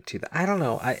something to that. I don't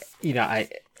know.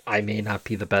 I may not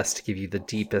be the best to give you the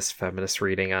deepest feminist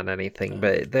reading on anything,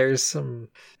 but there's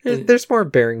more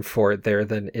bearing for it there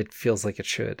than it feels like it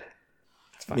should.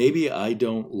 Maybe I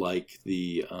don't like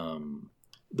the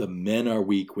men are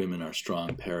weak, women are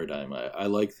strong paradigm. I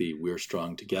like the we're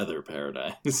strong together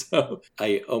paradigm. So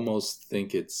I almost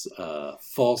think it's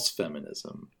false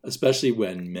feminism, especially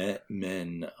when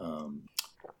men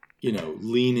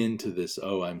lean into this,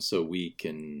 oh, I'm so weak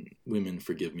and women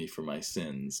forgive me for my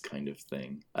sins kind of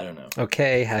thing. I don't know.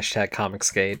 Okay,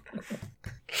 #Comicsgate.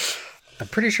 I'm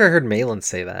pretty sure I heard Malin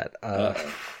say that.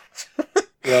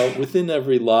 Well, within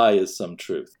every lie is some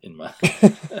truth in my...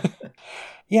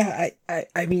 Yeah,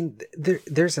 I mean,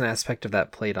 there's an aspect of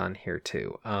that played on here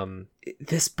too.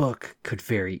 This book could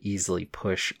very easily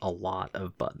push a lot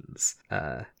of buttons,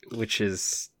 which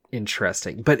is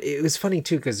interesting. But it was funny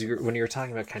too, because when you were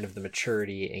talking about kind of the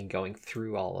maturity and going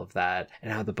through all of that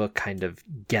and how the book kind of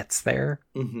gets there,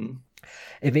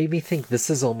 it made me think this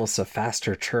is almost a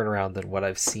faster turnaround than what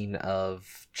I've seen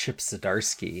of Chip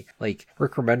Zdarsky. Like,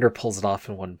 Rick Remender pulls it off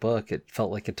in one book. It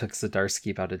felt like it took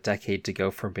Zdarsky about a decade to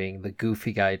go from being the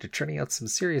goofy guy to turning out some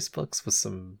serious books with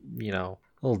some, a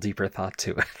little deeper thought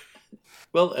to it.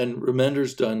 Well, and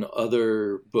Remender's done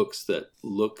other books that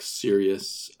look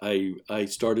serious. I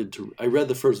read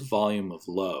the first volume of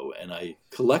Low, and I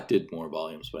collected more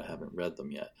volumes, but I haven't read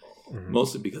them yet.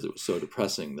 Mostly because it was so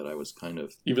depressing that I was kind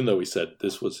of, even though he said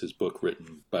this was his book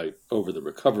written over the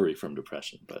recovery from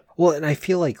depression. But well, and I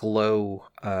feel like Low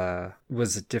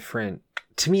was a different...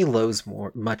 To me, Low's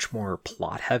much more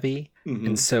plot heavy,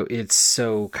 and so it's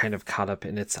so kind of caught up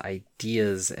in its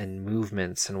ideas and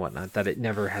movements and whatnot that it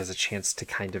never has a chance to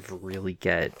kind of really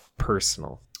get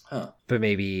personal. But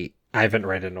maybe I haven't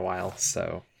read it in a while,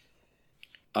 so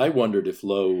I wondered if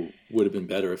Low would have been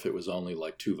better if it was only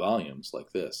like 2 volumes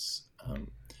like this.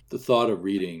 The thought of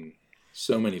reading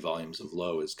so many volumes of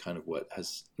Lowe is kind of what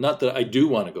has, not that I do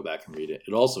want to go back and read it.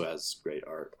 It also has great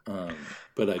art.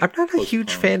 But I'm not a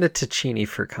huge fan of Ticini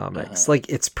for comics. Like,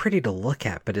 it's pretty to look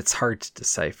at, but it's hard to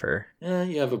decipher. Yeah,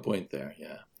 you have a point there.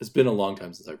 Yeah. It's been a long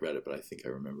time since I've read it, but I think I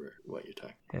remember what you're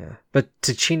talking about. Yeah. But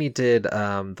Ticini did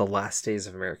The Last Days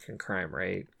of American Crime,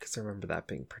 right? Because I remember that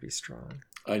being pretty strong.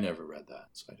 I never read that,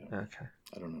 so I don't know. Okay.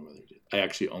 I don't know whether he did. I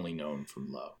actually only know him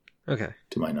from Lowe. Okay.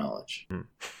 To my knowledge.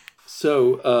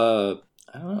 So,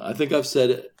 I don't know. I think I've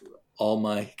said all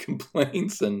my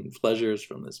complaints and pleasures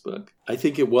from this book. I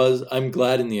think I'm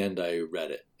glad in the end I read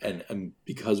it. And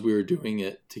because we were doing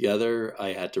it together,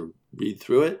 I had to read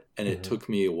through it. And it took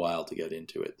me a while to get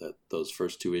into it. Those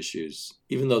first 2 issues,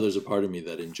 even though there's a part of me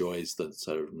that enjoys the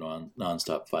sort of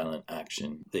nonstop violent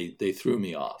action, they threw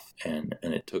me off. And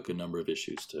it took a number of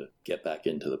issues to get back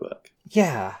into the book.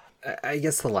 Yeah. I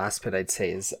guess the last bit I'd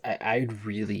say is I'd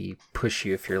really push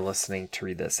you, if you're listening, to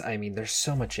read this. I mean, there's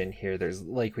so much in here. There's,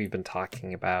 like we've been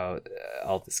talking about,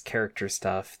 all this character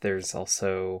stuff. There's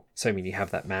also, you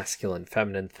have that masculine,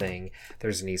 feminine thing.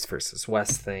 There's an East versus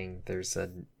West thing. There's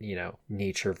a,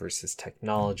 nature versus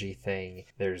technology thing.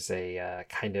 There's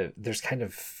kind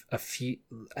of a few,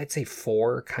 I'd say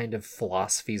 4 kind of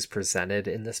philosophies presented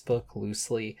in this book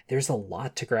loosely. There's a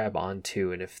lot to grab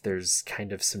onto, and if there's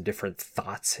kind of some different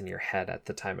thoughts in your head at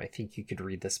the time, I think you could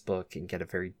read this book and get a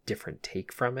very different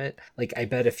take from it. Like, I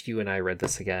bet if you and I read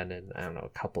this again in, I don't know,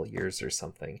 a couple of years or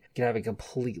something, you could have a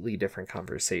completely different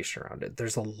conversation around it.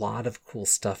 There's a lot of cool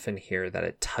stuff in here that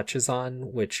it touches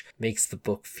on, which makes the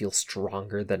book feel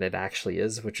stronger than it actually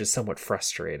is, which is somewhat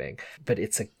frustrating. But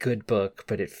it's a good book,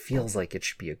 but it feels like it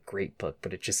should be a great book,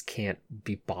 but it just can't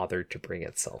be bothered to bring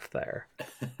itself there.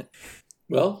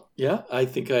 Well, yeah, I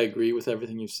think I agree with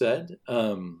everything you've said.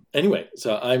 Anyway,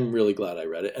 so I'm really glad I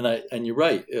read it. And you're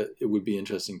right. It would be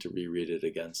interesting to reread it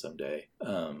again someday.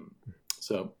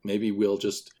 So maybe we'll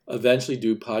just eventually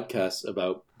do podcasts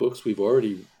about books we've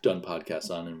already done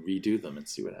podcasts on and redo them and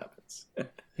see what happens.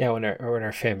 Yeah, when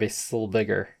our fan base is a little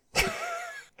bigger.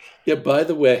 Yeah, by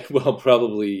the way, well,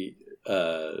 probably...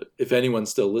 if anyone's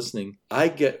still listening, I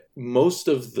get most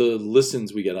of the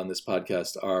listens we get on this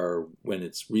podcast are when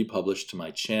it's republished to my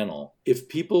channel. If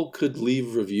people could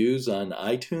leave reviews on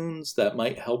iTunes, that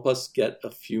might help us get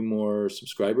a few more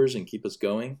subscribers and keep us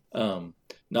going.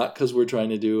 Not because we're trying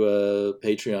to do a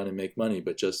Patreon and make money,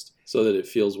 but just so that it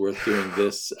feels worth doing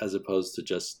this as opposed to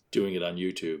just doing it on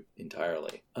YouTube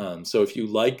entirely. So if you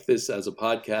like this as a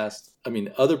podcast,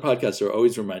 other podcasts are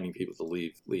always reminding people to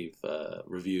leave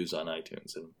reviews on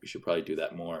iTunes, and we should probably do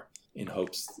that more in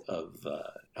hopes of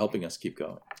helping us keep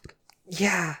going.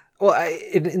 Yeah. Well,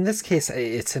 in this case,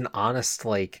 it's an honest,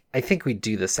 I think we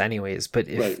do this anyways, but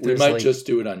if right. We might just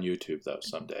do it on YouTube, though,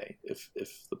 someday, if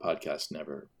the podcast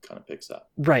never kind of picks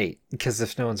up. Right, because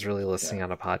if no one's really listening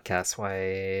on a podcast,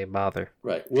 why bother?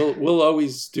 Right. We'll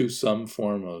always do some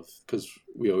form of, because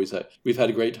we've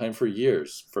had a great time for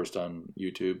years, first on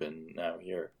YouTube and now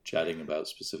here, chatting about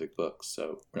specific books,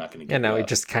 so we're not going to get now we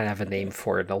just kind of have a name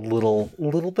for it, a little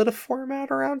bit of format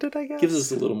around it, I guess. Gives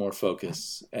us a little more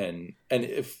focus, and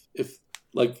if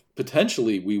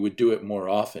potentially we would do it more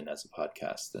often as a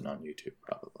podcast than on YouTube,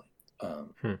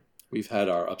 probably. We've had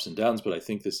our ups and downs, but I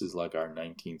think this is like our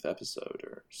 19th episode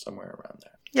or somewhere around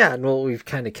there. Yeah, and we've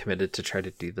kind of committed to try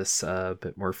to do this a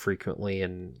bit more frequently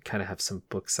and kind of have some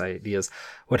books ideas.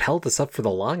 What held us up for the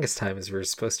longest time is we were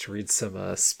supposed to read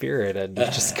some Spirit, and you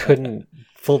just couldn't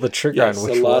pull the trigger on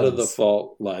which a lot of the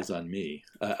fault lies on me.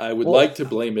 I would like to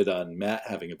blame it on Matt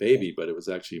having a baby, but it was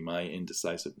actually my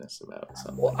indecisiveness about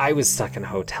something. Well, I was stuck in a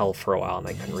hotel for a while and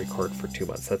I couldn't record for 2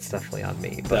 months. That's definitely on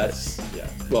me. But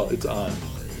well, it's on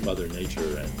Mother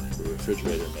Nature and the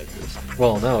refrigerator makers.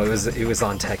 Well, no, it was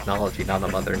on technology, not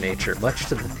on Mother Nature, much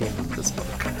to the theme of this book.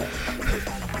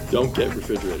 Don't get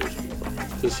refrigerators, people.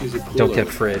 Just use a cooler. Don't get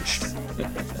fridged.